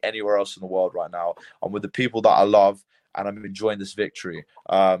couldn't be anywhere else in the world right now. I'm with the people that I love, and I'm enjoying this victory.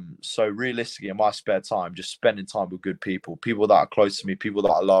 So realistically, in my spare time, just spending time with good people that are close to me, people that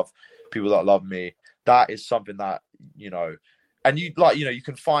I love, people that love me. That is something that, you know, And you like, you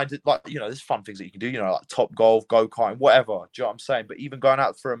can find it like, there's fun things that you can do, like top golf, go-karting, whatever. Do you know what I'm saying? But even going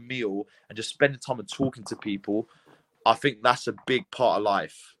out for a meal and just spending time and talking to people, I think that's a big part of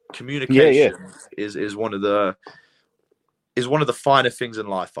life. Communication is one of the finer things in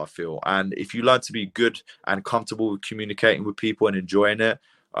life, I feel. And if you learn to be good and comfortable with communicating with people and enjoying it,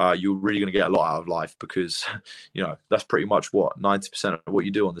 you're really going to get a lot out of life, because, that's pretty much what 90% of what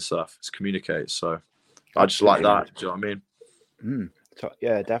you do on this earth is communicate. So I just like that. Do you know what I mean? So,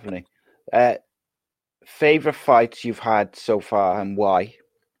 yeah, definitely. Favorite fights you've had so far and why?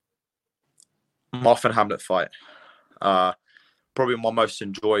 Moff and Hamlet fight. Probably my most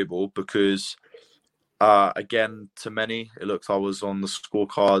enjoyable because, again, to many, it looks I was on the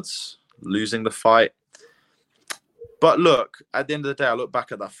scorecards losing the fight. But look, at the end of the day, I look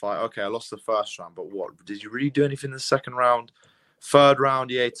back at that fight. Okay, I lost the first round, but what? Did you really do anything in the second round? Third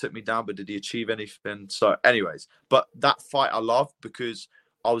round, yeah, he took me down, but did he achieve anything? So anyways, but that fight I loved because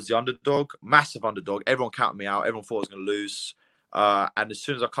I was the underdog, massive underdog. Everyone counted me out. Everyone thought I was going to lose. And as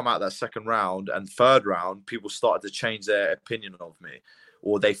soon as I come out of that second round and third round, people started to change their opinion of me.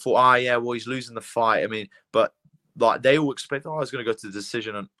 Or they thought, he's losing the fight. I mean, but like they all expect, I was going to go to the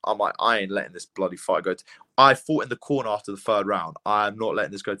decision. And I'm like, I ain't letting this bloody fight go. I fought in the corner after the third round. I'm not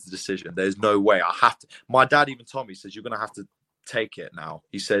letting this go to the decision. There's no way. I have to. My dad even told me, he says, you're going to have to take it now.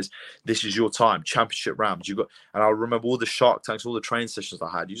 He says, this is your time. Championship rounds. And I remember all the Shark Tanks, all the training sessions I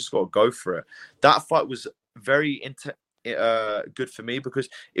had. You just got to go for it. That fight was very good for me because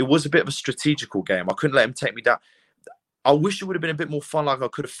it was a bit of a strategical game. I couldn't let him take me down. I wish it would have been a bit more fun. Like I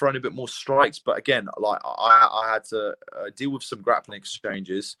could have thrown a bit more strikes, but again, like I had to deal with some grappling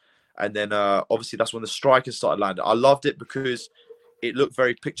exchanges, and then obviously that's when the strikers started landing. I loved it because it looked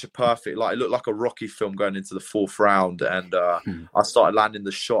very picture perfect. Like it looked like a Rocky film going into the fourth round, and I started landing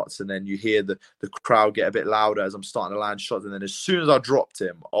the shots, and then you hear the crowd get a bit louder as I'm starting to land shots, and then as soon as I dropped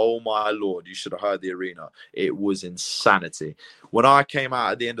him, oh my Lord, you should have heard the arena. It was insanity. When I came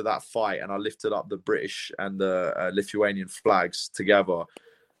out at the end of that fight and I lifted up the British and the Lithuanian flags together,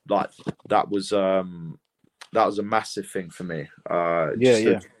 like that was a massive thing for me.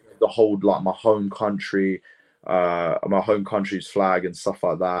 The whole, like my home country, my home country's flag and stuff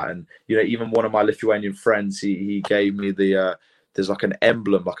like that. And even one of my Lithuanian friends, he gave me there's like an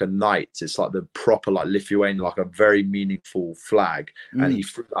emblem, like a knight. It's like the proper like Lithuanian, like a very meaningful flag. And he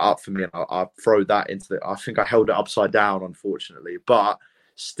threw that up for me, and I throw that into I think I held it upside down, unfortunately, but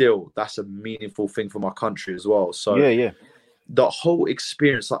still that's a meaningful thing for my country as well. So the whole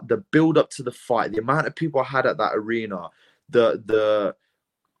experience, like the build up to the fight, the amount of people I had at that arena,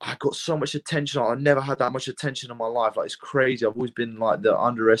 I got so much attention. I never had that much attention in my life. Like, it's crazy. I've always been like the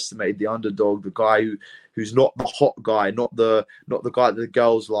underestimated, the underdog, the guy who's not the hot guy, not the guy that the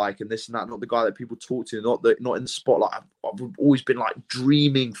girls like, and this and that, not the guy that people talk to, not in the spotlight. I've always been like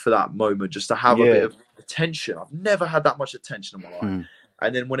dreaming for that moment, just to have a bit of attention. I've never had that much attention in my life.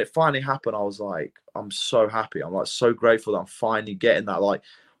 And then when it finally happened, I was like, I'm so happy. I'm like so grateful that I'm finally getting that. Like,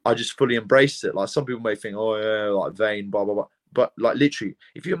 I just fully embraced it. Like, some people may think, oh yeah, like vain, blah blah blah. But like literally,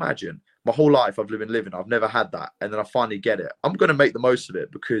 if you imagine my whole life I've living, I've never had that, and then I finally get it. I'm gonna make the most of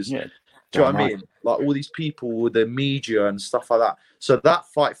it because, do you know what I mean? Like all these people, the media and stuff like that. So that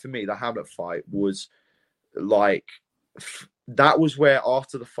fight for me, the Hamlet fight, was like that was where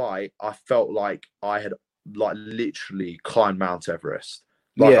after the fight I felt like I had like literally climbed Mount Everest.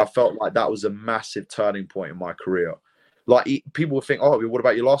 Like I felt like that was a massive turning point in my career. Like people would think, oh, what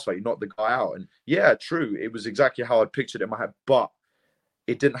about your last fight? You knocked the guy out. And yeah, true. It was exactly how I'd pictured it in my head, but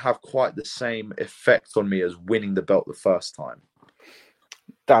it didn't have quite the same effect on me as winning the belt the first time.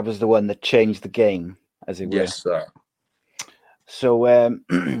 That was the one that changed the game, as it were. Yes, sir. So,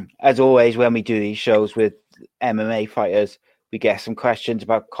 as always, when we do these shows with MMA fighters, we get some questions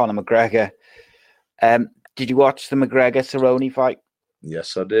about Conor McGregor. Did you watch the McGregor-Cerrone fight?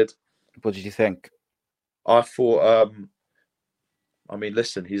 Yes, I did. What did you think? I thought, I mean,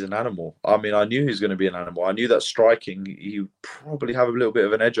 listen, he's an animal. I mean, I knew he was going to be an animal. I knew that striking, he would probably have a little bit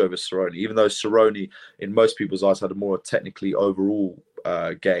of an edge over Cerrone, even though Cerrone, in most people's eyes, had a more technically overall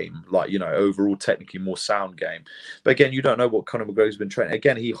game, like, overall technically more sound game. But again, you don't know what Conor McGregor's been training.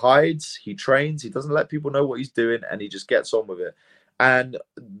 Again, he hides, he trains, he doesn't let people know what he's doing, and he just gets on with it. And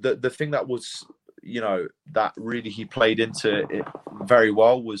the thing that was, that really he played into it very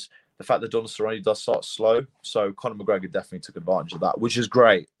well was the fact that Donald Cerrone does start slow. So Conor McGregor definitely took advantage of that, which is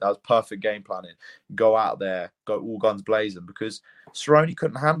great. That was perfect game planning. Go out there, go all guns blazing, because Cerrone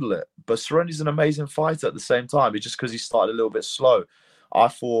couldn't handle it. But Cerrone's an amazing fighter at the same time. It's just because he started a little bit slow. I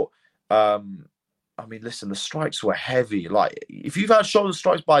thought, I mean, listen, the strikes were heavy. Like, if you've had shoulder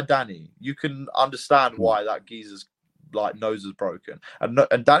strikes by Danny, you can understand why that geezer's like nose is broken,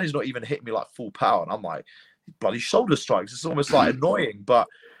 and Danny's not even hitting me like full power, and I'm like, bloody shoulder strikes. It's almost like annoying, but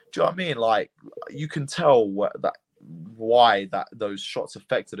do you know what I mean? Like, you can tell why those shots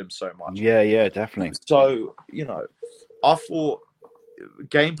affected him so much. Yeah, definitely. So, you know, I thought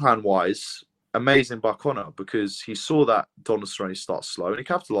game plan wise, amazing by Conor, because he saw that Donald Cerrone start slow and he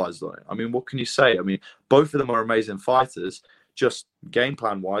capitalized on it. I mean, what can you say? I mean, both of them are amazing fighters. Just game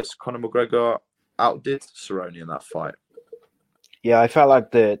plan wise, Conor McGregor outdid Cerrone in that fight. Yeah, I felt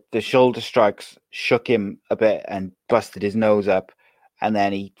like the shoulder strikes shook him a bit and busted his nose up, and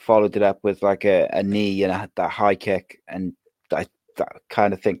then he followed it up with like a knee and that high kick, and I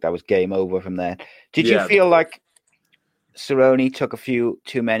kind of think that was game over from there. Did you feel like Cerrone took a few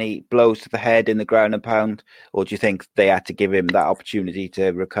too many blows to the head in the ground and pound, or do you think they had to give him that opportunity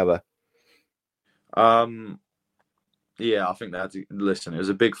to recover? Yeah, I think they had to listen. It was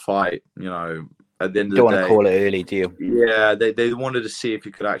a big fight, you know. At the end of Don't the day, want to call it early, do you? Yeah, they wanted to see if he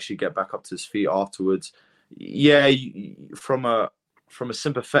could actually get back up to his feet afterwards. Yeah, from a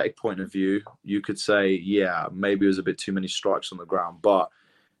sympathetic point of view, you could say, yeah, maybe it was a bit too many strikes on the ground, but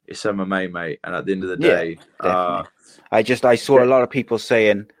it's MMA, mate. And at the end of the day, I saw a lot of people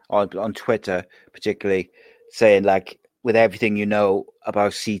saying on Twitter, particularly saying like, with everything you know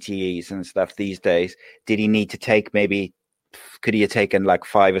about CTEs and stuff these days, did he need to take could he have taken like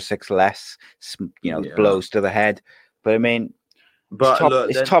 5 or 6 less, blows to the head? But I mean,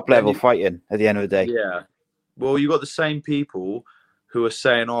 it's top level fighting at the end of the day. Yeah. Well, you got the same people who are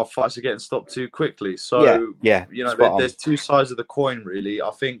saying, "Oh, fights are getting stopped too quickly." So yeah, you know, there's two sides of the coin, really.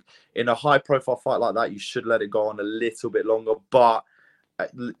 I think in a high-profile fight like that, you should let it go on a little bit longer. But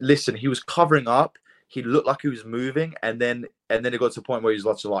listen, he was covering up. He looked like he was moving, and then it got to the point where he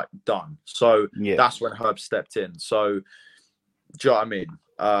was like done. So that's when Herb stepped in. So, do you know what I mean?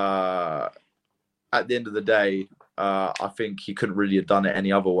 At the end of the day, I think he couldn't really have done it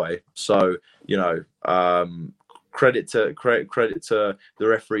any other way. So, you know, credit to the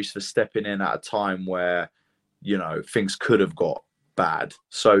referees for stepping in at a time where, you know, things could have got bad.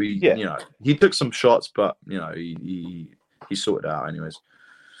 So you know, he took some shots, but you know, he sorted it out anyways.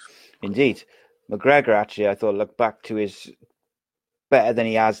 Indeed. McGregor, actually, I thought, looked back to his better than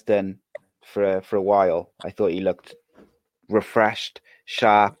he has done for a while. I thought he looked refreshed,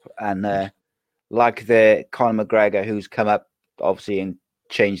 sharp, and like the Conor McGregor who's come up, obviously, and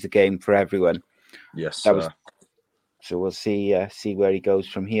changed the game for everyone. Yes, so we'll see where he goes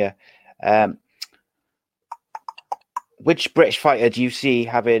from here. Which British fighter do you see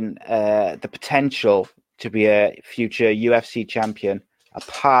having the potential to be a future UFC champion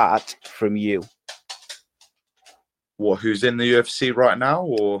apart from you? What, who's in the UFC right now,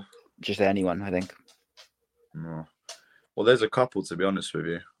 or just anyone? I think. No. Well, there's a couple, to be honest with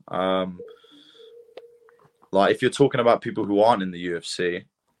you. Like, if you're talking about people who aren't in the UFC,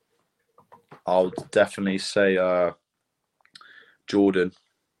 I'll definitely say Jordan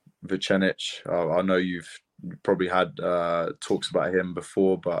Vucenic. I know you've probably had talks about him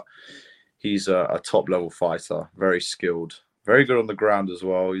before, but he's a top-level fighter, very skilled, very good on the ground as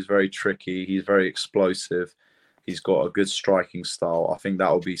well. He's very tricky. He's very explosive. He's got a good striking style. I think that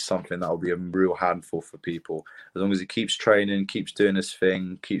will be something that will be a real handful for people. As long as he keeps training, keeps doing his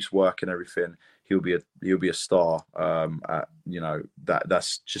thing, keeps working everything, he'll be a star. You know,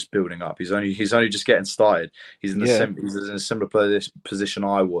 that's just building up. He's only just getting started. He's in a similar position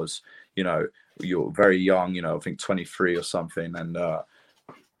I was. You know, you're very young. You know, I think 23 or something,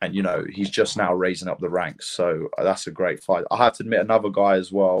 and you know, he's just now raising up the ranks. So that's a great fight. I have to admit, another guy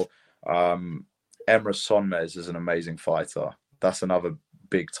as well. Emre Sonmez is an amazing fighter. That's another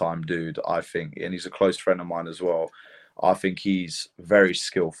big time dude, I think, and he's a close friend of mine as well. I think he's very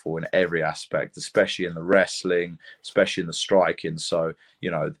skillful in every aspect, especially in the wrestling, especially in the striking. So, you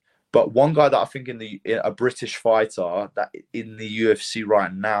know, but one guy that I think in a British fighter that in the UFC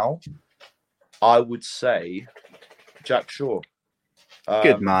right now, I would say Jack Shaw.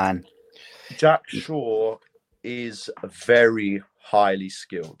 Good man. Jack Shaw is very highly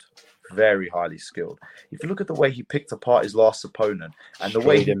skilled. Very highly skilled. If you look at the way he picked apart his last opponent and the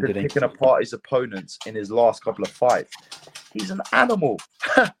way he's been picking apart his opponents in his last couple of fights, he's an animal.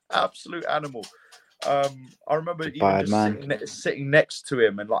 Absolute animal. I remember even just sitting next to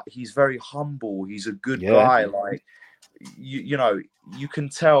him, and like, he's very humble. He's a good guy. Like, you know, you can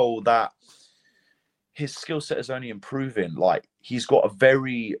tell that his skill set is only improving. Like, he's got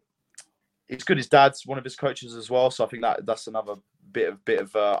it's good. His dad's one of his coaches as well. So I think that's another bit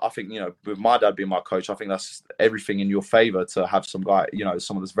of I think, you know, with my dad being my coach, I think that's everything in your favor to have some guy, you know,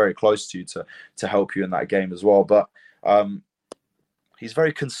 someone that's very close to you to help you in that game as well. But he's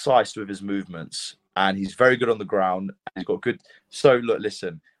very concise with his movements. and he's very good on the ground. And he's got good. So look,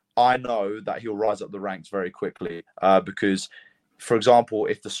 listen, I know that he'll rise up the ranks very quickly because, for example,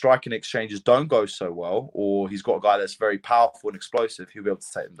 if the striking exchanges don't go so well, or he's got a guy that's very powerful and explosive, he'll be able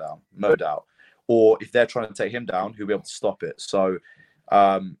to take them down, no doubt. Or if they're trying to take him down, he'll be able to stop it. So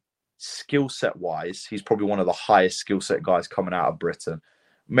skill set wise, he's probably one of the highest skill set guys coming out of Britain.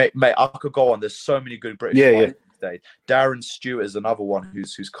 Mate, I could go on. There's so many good British fighters today. Darren Stewart is another one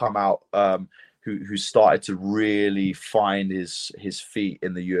who's come out, who started to really find his feet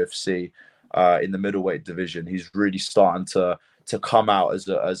in the UFC, in the middleweight division. He's really starting to come out as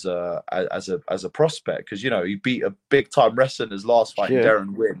a prospect, because he beat a big time wrestler in his last fight,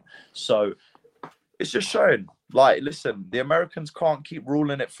 Darren Wynn. So it's just showing, like, listen, the Americans can't keep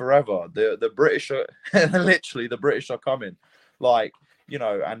ruling it forever. The British are literally, the British are coming, like,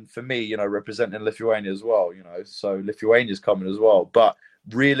 and for me, representing Lithuania as well, so Lithuania's coming as well. But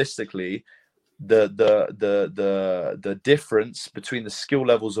realistically, the difference between the skill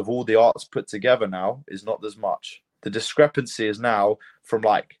levels of all the arts put together now is not as much. The discrepancy is now from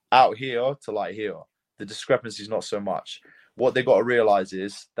like out here to like here. The discrepancy is not so much. What they got to realize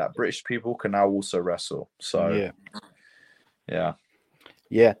is that British people can now also wrestle. So yeah.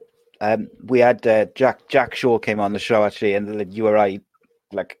 We had Jack Shaw came on the show actually, and you were right,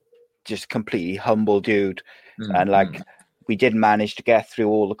 like, just completely humble dude, and like we didn't manage to get through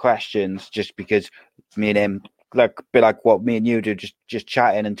all the questions just because me and him, like, a bit like what me and you do, just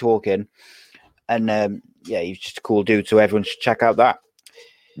chatting and talking, and he's just a cool dude, so everyone should check out that.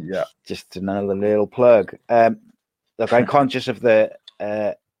 Yeah, just another little plug. Look, I'm conscious of the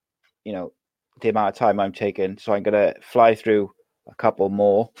the amount of time I'm taking, so I'm gonna fly through a couple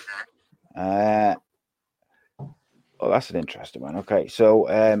more. Oh, that's an interesting one. Okay, so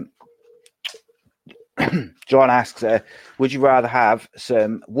John asks, would you rather have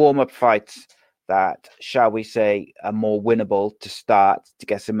some warm-up fights that, shall we say, are more winnable to start to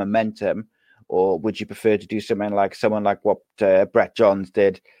get some momentum, or would you prefer to do someone like what Brett Johns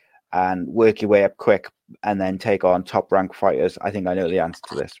did and work your way up quick and then take on top-ranked fighters? I think I know the answer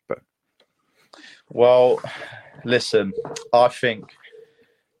to this, but well, listen, I think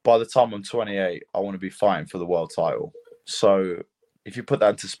by the time I'm 28, I want to be fighting for the world title. So if you put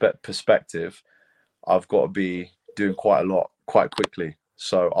that into perspective, I've got to be doing quite a lot quite quickly.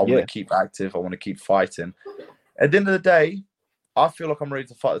 So I want to keep active. I want to keep fighting. At the end of the day, I feel like I'm ready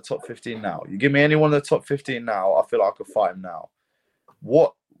to fight the top 15 now. You give me anyone in the top 15 now, I feel like I could fight him now.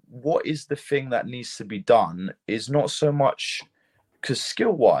 What is the thing that needs to be done is not so much because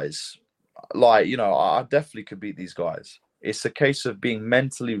skill-wise, like, I definitely could beat these guys. It's a case of being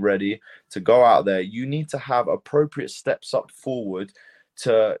mentally ready to go out there. You need to have appropriate steps up forward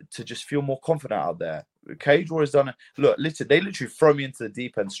to just feel more confident out there. Cage War has done it. Look, they literally throw me into the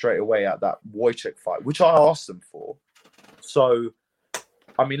deep end straight away at that Wojciech fight, which I asked them for. So,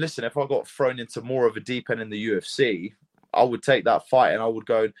 I mean, listen, if I got thrown into more of a deep end in the UFC, I would take that fight and I would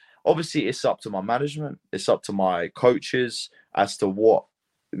go. Obviously, it's up to my management. It's up to my coaches as to what,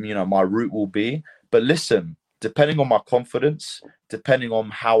 my route will be. But listen, depending on my confidence, depending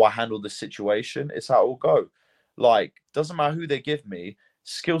on how I handle the situation, it's how it will go. Like, doesn't matter who they give me,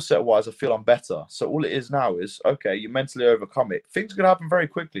 skill set wise, I feel I'm better. So all it is now is, okay, you mentally overcome it. Things are going to happen very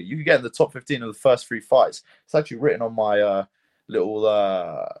quickly. You can get in the top 15 of the first 3 fights. It's actually written on my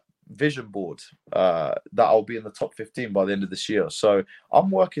little vision board that I'll be in the top 15 by the end of this year. So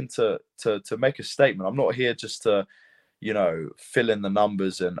I'm working to make a statement. I'm not here just to, fill in the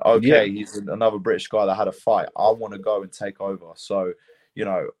numbers and, he's another British guy that had a fight. I want to go and take over. So,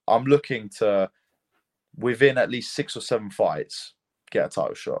 I'm looking to, within at least 6 or 7 fights, get a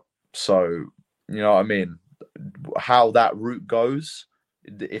title shot. So, you know what I mean? How that route goes,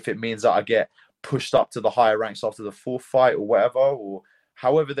 if it means that I get pushed up to the higher ranks after the 4th fight or whatever, or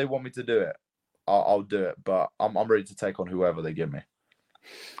however they want me to do it, I'll do it. But I'm ready to take on whoever they give me.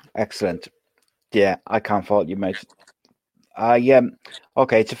 Excellent. Yeah, I can't fault you, mate.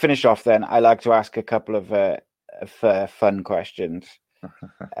 Okay, to finish off then, I like to ask a couple of fun questions.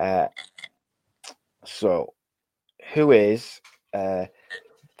 So, who is the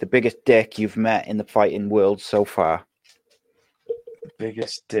biggest dick you've met in the fighting world so far? The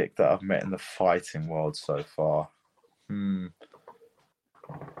biggest dick that I've met in the fighting world so far? Don't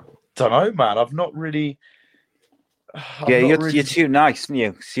know, man. I've not really... You're too nice, aren't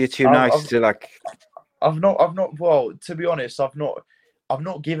you? So you're too nice to like... I've not. Well, to be honest, I've not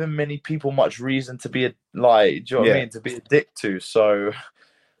given many people much reason to be do you know what I mean? To be a dick to. So,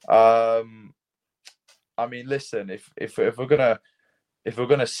 I mean, listen, if we're gonna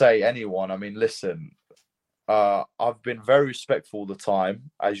say anyone, I mean, listen, I've been very respectful all the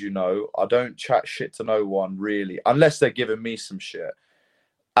time, as you know. I don't chat shit to no one really, unless they're giving me some shit.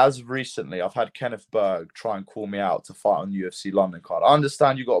 As of recently, I've had Kenneth Berg try and call me out to fight on UFC London card. I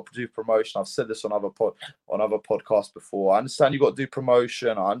understand you got to do promotion. I've said this on other podcasts before. I understand you got to do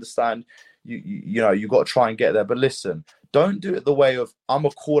promotion. I understand you know you got to try and get there. But listen, don't do it the way of I'm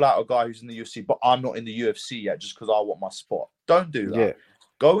gonna call out a guy who's in the UFC, but I'm not in the UFC yet just because I want my spot. Don't do that. Yeah.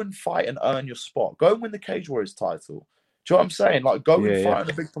 Go and fight and earn your spot. Go and win the Cage Warriors title. Do you know what I'm saying? Like, go and fight on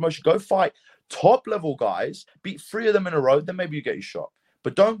a big promotion. Go fight top level guys. Beat 3 of them in a row. Then maybe you get your shot.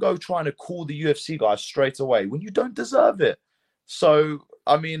 But don't go trying to call the UFC guys straight away when you don't deserve it. So,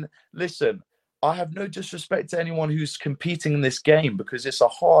 I mean, listen, I have no disrespect to anyone who's competing in this game because it's a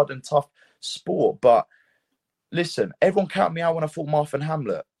hard and tough sport. But listen, everyone counted me out when I fought Martha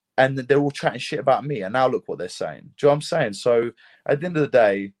Hamlet. And they're all chatting shit about me. And now look what they're saying. Do you know what I'm saying? So, at the end of the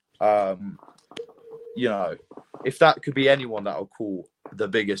day, you know, if that could be anyone that I'll call the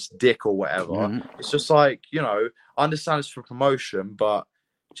biggest dick or whatever, it's just like, you know, I understand it's for promotion, but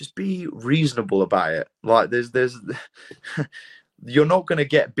just be reasonable about it. Like there's you're not going to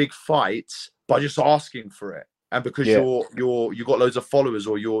get big fights by just asking for it. And because you got loads of followers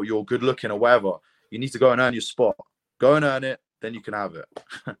or you're good looking or whatever, you need to go and earn your spot. Go and earn it, then you can have it.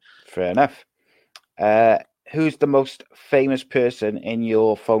 Fair enough. Who's the most famous person in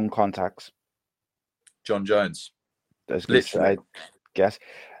your phone contacts? John Jones. That's good, I guess.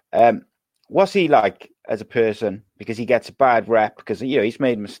 What's he like as a person? Because he gets a bad rep because you know he's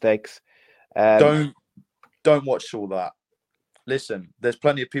made mistakes. Don't watch all that. Listen, there's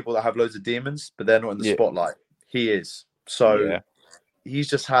plenty of people that have loads of demons, but they're not in the spotlight. He is. So he's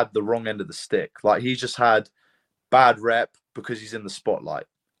just had the wrong end of the stick. Like he's just had bad rep because he's in the spotlight.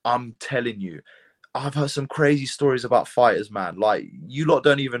 I'm telling you, I've heard some crazy stories about fighters, man. Like you lot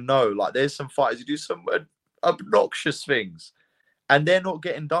don't even know. Like there's some fighters who do some obnoxious things. And they're not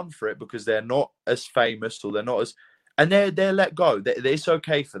getting done for it because they're not as famous or they're not as... And they're let go. It's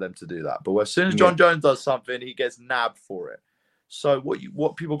okay for them to do that. But as soon as John Jones does something, he gets nabbed for it. So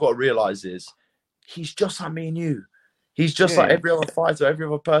what people got to realise is he's just like me and you. He's just like every other fighter, every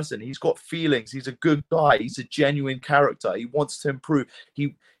other person. He's got feelings. He's a good guy. He's a genuine character. He wants to improve.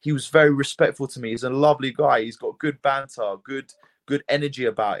 He was very respectful to me. He's a lovely guy. He's got good banter, good energy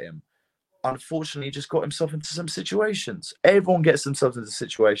about him. Unfortunately, he just got himself into some situations. Everyone gets themselves into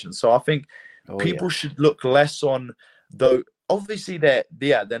situations. So I think people should look less on though. Obviously, they're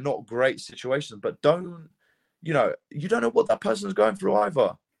not great situations, but you don't know what that person's going through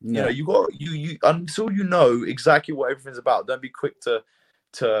either. No. You know, you until you know exactly what everything's about. Don't be quick to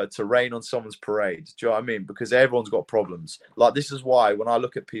rain on someone's parade. Do you know what I mean? Because everyone's got problems. Like this is why when I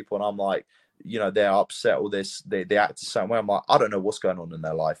look at people and I'm like, you know, they're upset or they act a certain way. I'm like, I don't know what's going on in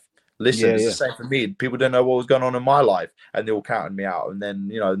their life. Listen, it's the same for me. People didn't know what was going on in my life, and they all counted me out. And then,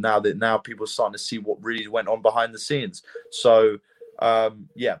 you know, now people are starting to see what really went on behind the scenes. So, but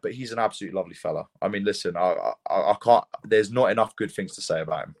he's an absolute lovely fella. I mean, listen, I can't. There's not enough good things to say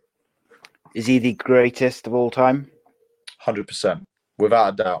about him. Is he the greatest of all time? 100%,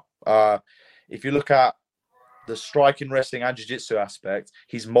 without a doubt. If you look at the striking, wrestling, and jiu-jitsu aspect,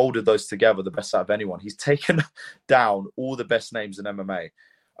 he's molded those together the best out of anyone. He's taken down all the best names in MMA.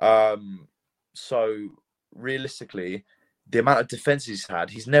 So realistically, the amount of defenses he's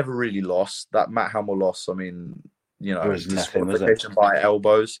had, he's never really lost. That Matt Hamill loss, I mean, you know, disqualification by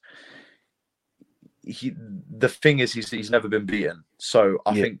elbows. The thing is, he's never been beaten. So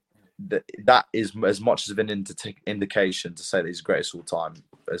I think that is as much of an indication to say that he's the greatest all time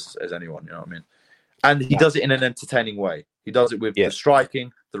as anyone. You know what I mean? And he does it in an entertaining way. He does it with the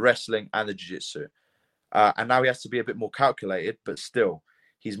striking, the wrestling, and the jiu-jitsu. And now he has to be a bit more calculated, but still.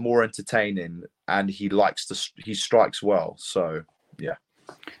 He's more entertaining and he strikes well. So, yeah.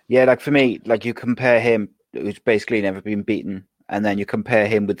 Yeah, like for me, like you compare him, who's basically never been beaten, and then you compare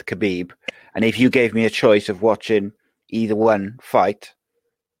him with Khabib. And if you gave me a choice of watching either one fight,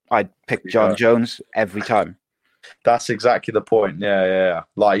 I'd pick John Jones every time. That's exactly the point. Yeah.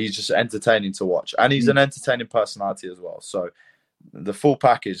 Like he's just entertaining to watch. And he's an entertaining personality as well. So the full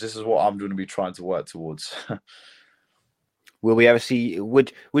package, this is what I'm going to be trying to work towards. Will we ever see?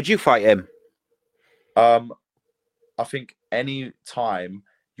 Would you fight him? I think any time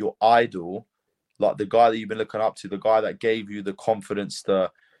your idol, like the guy that you've been looking up to, the guy that gave you the confidence,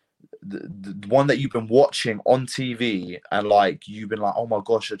 the one that you've been watching on TV, and like you've been like, oh my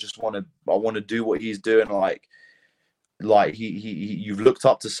gosh, I want to do what he's doing. Like you've looked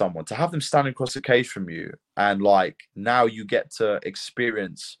up to someone, to have them standing across the cage from you, and like now you get to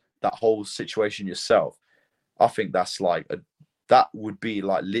experience that whole situation yourself. I think that's like that would be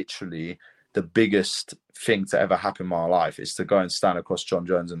like literally the biggest thing to ever happen in my life is to go and stand across John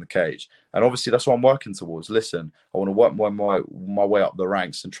Jones in the cage. And obviously that's what I'm working towards. Listen, I want to work my way up the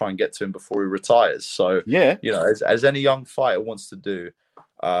ranks and try and get to him before he retires. So, yeah, you know, as any young fighter wants to do,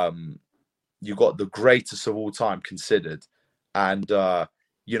 you got the greatest of all time considered. And,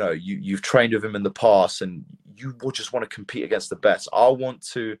 you know, you've trained with him in the past and you will just want to compete against the best. I want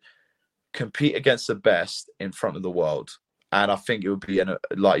to compete against the best in front of the world. And I think it would be,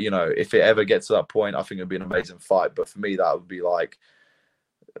 like, you know, if it ever gets to that point, I think it would be an amazing fight. But for me, that would be like,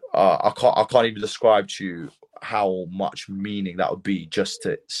 I can't even describe to you how much meaning that would be just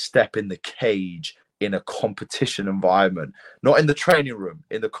to step in the cage in a competition environment, not in the training room,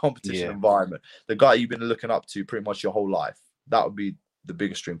 in the competition environment. The guy you've been looking up to pretty much your whole life. That would be the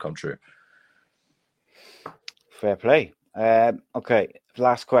biggest dream come true. Fair play. Okay,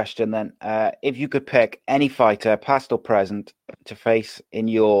 last question then. If you could pick any fighter, past or present, to face in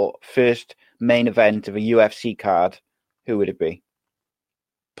your first main event of a UFC card, who would it be?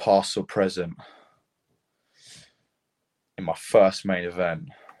 Past or present? In my first main event?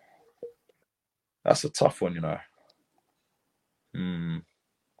 That's a tough one, you know. Do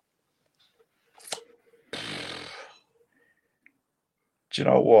you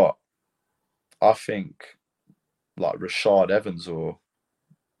know what? I think like Rashad Evans or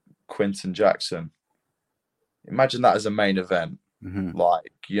Quinton Jackson. Imagine that as a main event.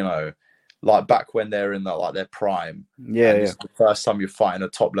 Like, you know, like back when they're in their prime. Yeah, It's the first time you're fighting a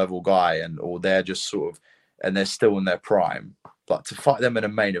top level guy or they're just sort of, and they're still in their prime. But to fight them in a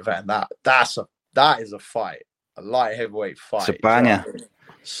main event, that is a fight. A light heavyweight fight. It's a banger. You know?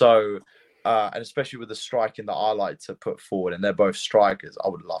 So, and especially with the striking that I like to put forward, and they're both strikers, I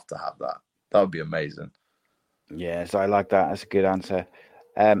would love to have that. That would be amazing. Yes, I like that. That's a good answer.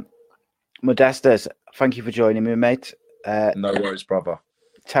 Modestas, thank you for joining me, mate. No worries, brother.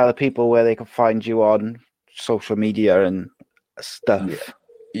 Tell the people where they can find you on social media and stuff.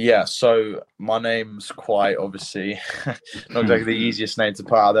 Yeah, so my name's quite obviously not exactly the easiest name to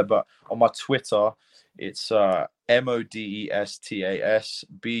put out there, but on my Twitter, it's Modestas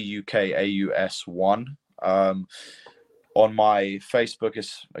Bukaus1. On my Facebook,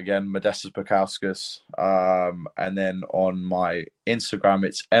 it's again Modestas Bukauskas. And then on my Instagram,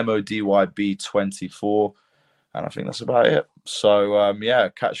 it's MODYB24. And I think that's about it. So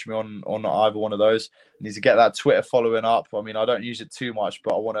catch me on either one of those. I need to get that Twitter following up. I mean, I don't use it too much,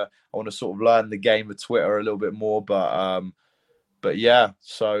 but I want to sort of learn the game of Twitter a little bit more. But yeah,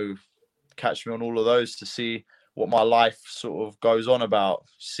 so catch me on all of those to see what my life sort of goes on about.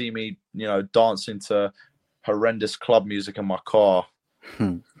 See me, you know, dancing to horrendous club music in my car.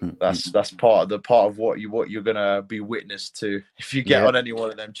 That's part of what you're gonna be witness to if you get on any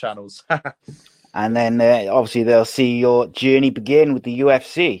one of them channels. And then obviously they'll see your journey begin with the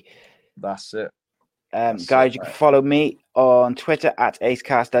UFC. That's it. Guys, you can follow me on Twitter at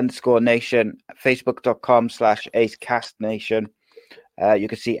ACEcast_nation, Facebook.com/ACEcastNation. You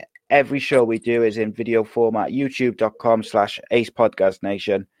can see every show we do is in video format,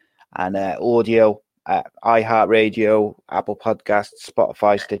 YouTube.com/ACEpodcastnation, and audio at iHeartRadio, Apple Podcasts,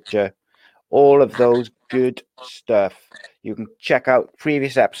 Spotify, Stitcher, all of those good stuff. You can check out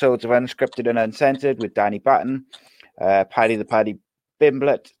previous episodes of Unscripted and Uncensored with Danny Batten, Paddy the Paddy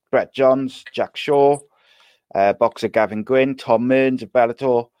Bimblet, Brett Johns, Jack Shaw, boxer Gavin Gwynn, Tom Mearns of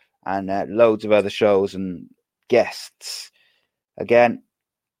Bellator, and loads of other shows and guests. Again,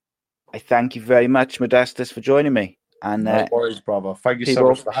 I thank you very much, Modestas, for joining me. And no worries, brother. Thank you so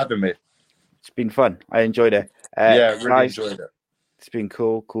much for having me. It's been fun. I enjoyed it. Really enjoyed it. It's been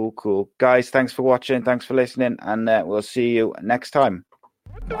cool. Guys, thanks for watching. Thanks for listening. And we'll see you next time.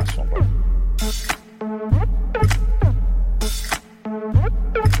 Nice one, bro.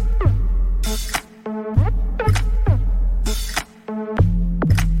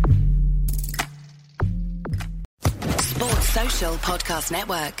 Sports Social Podcast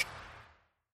Network.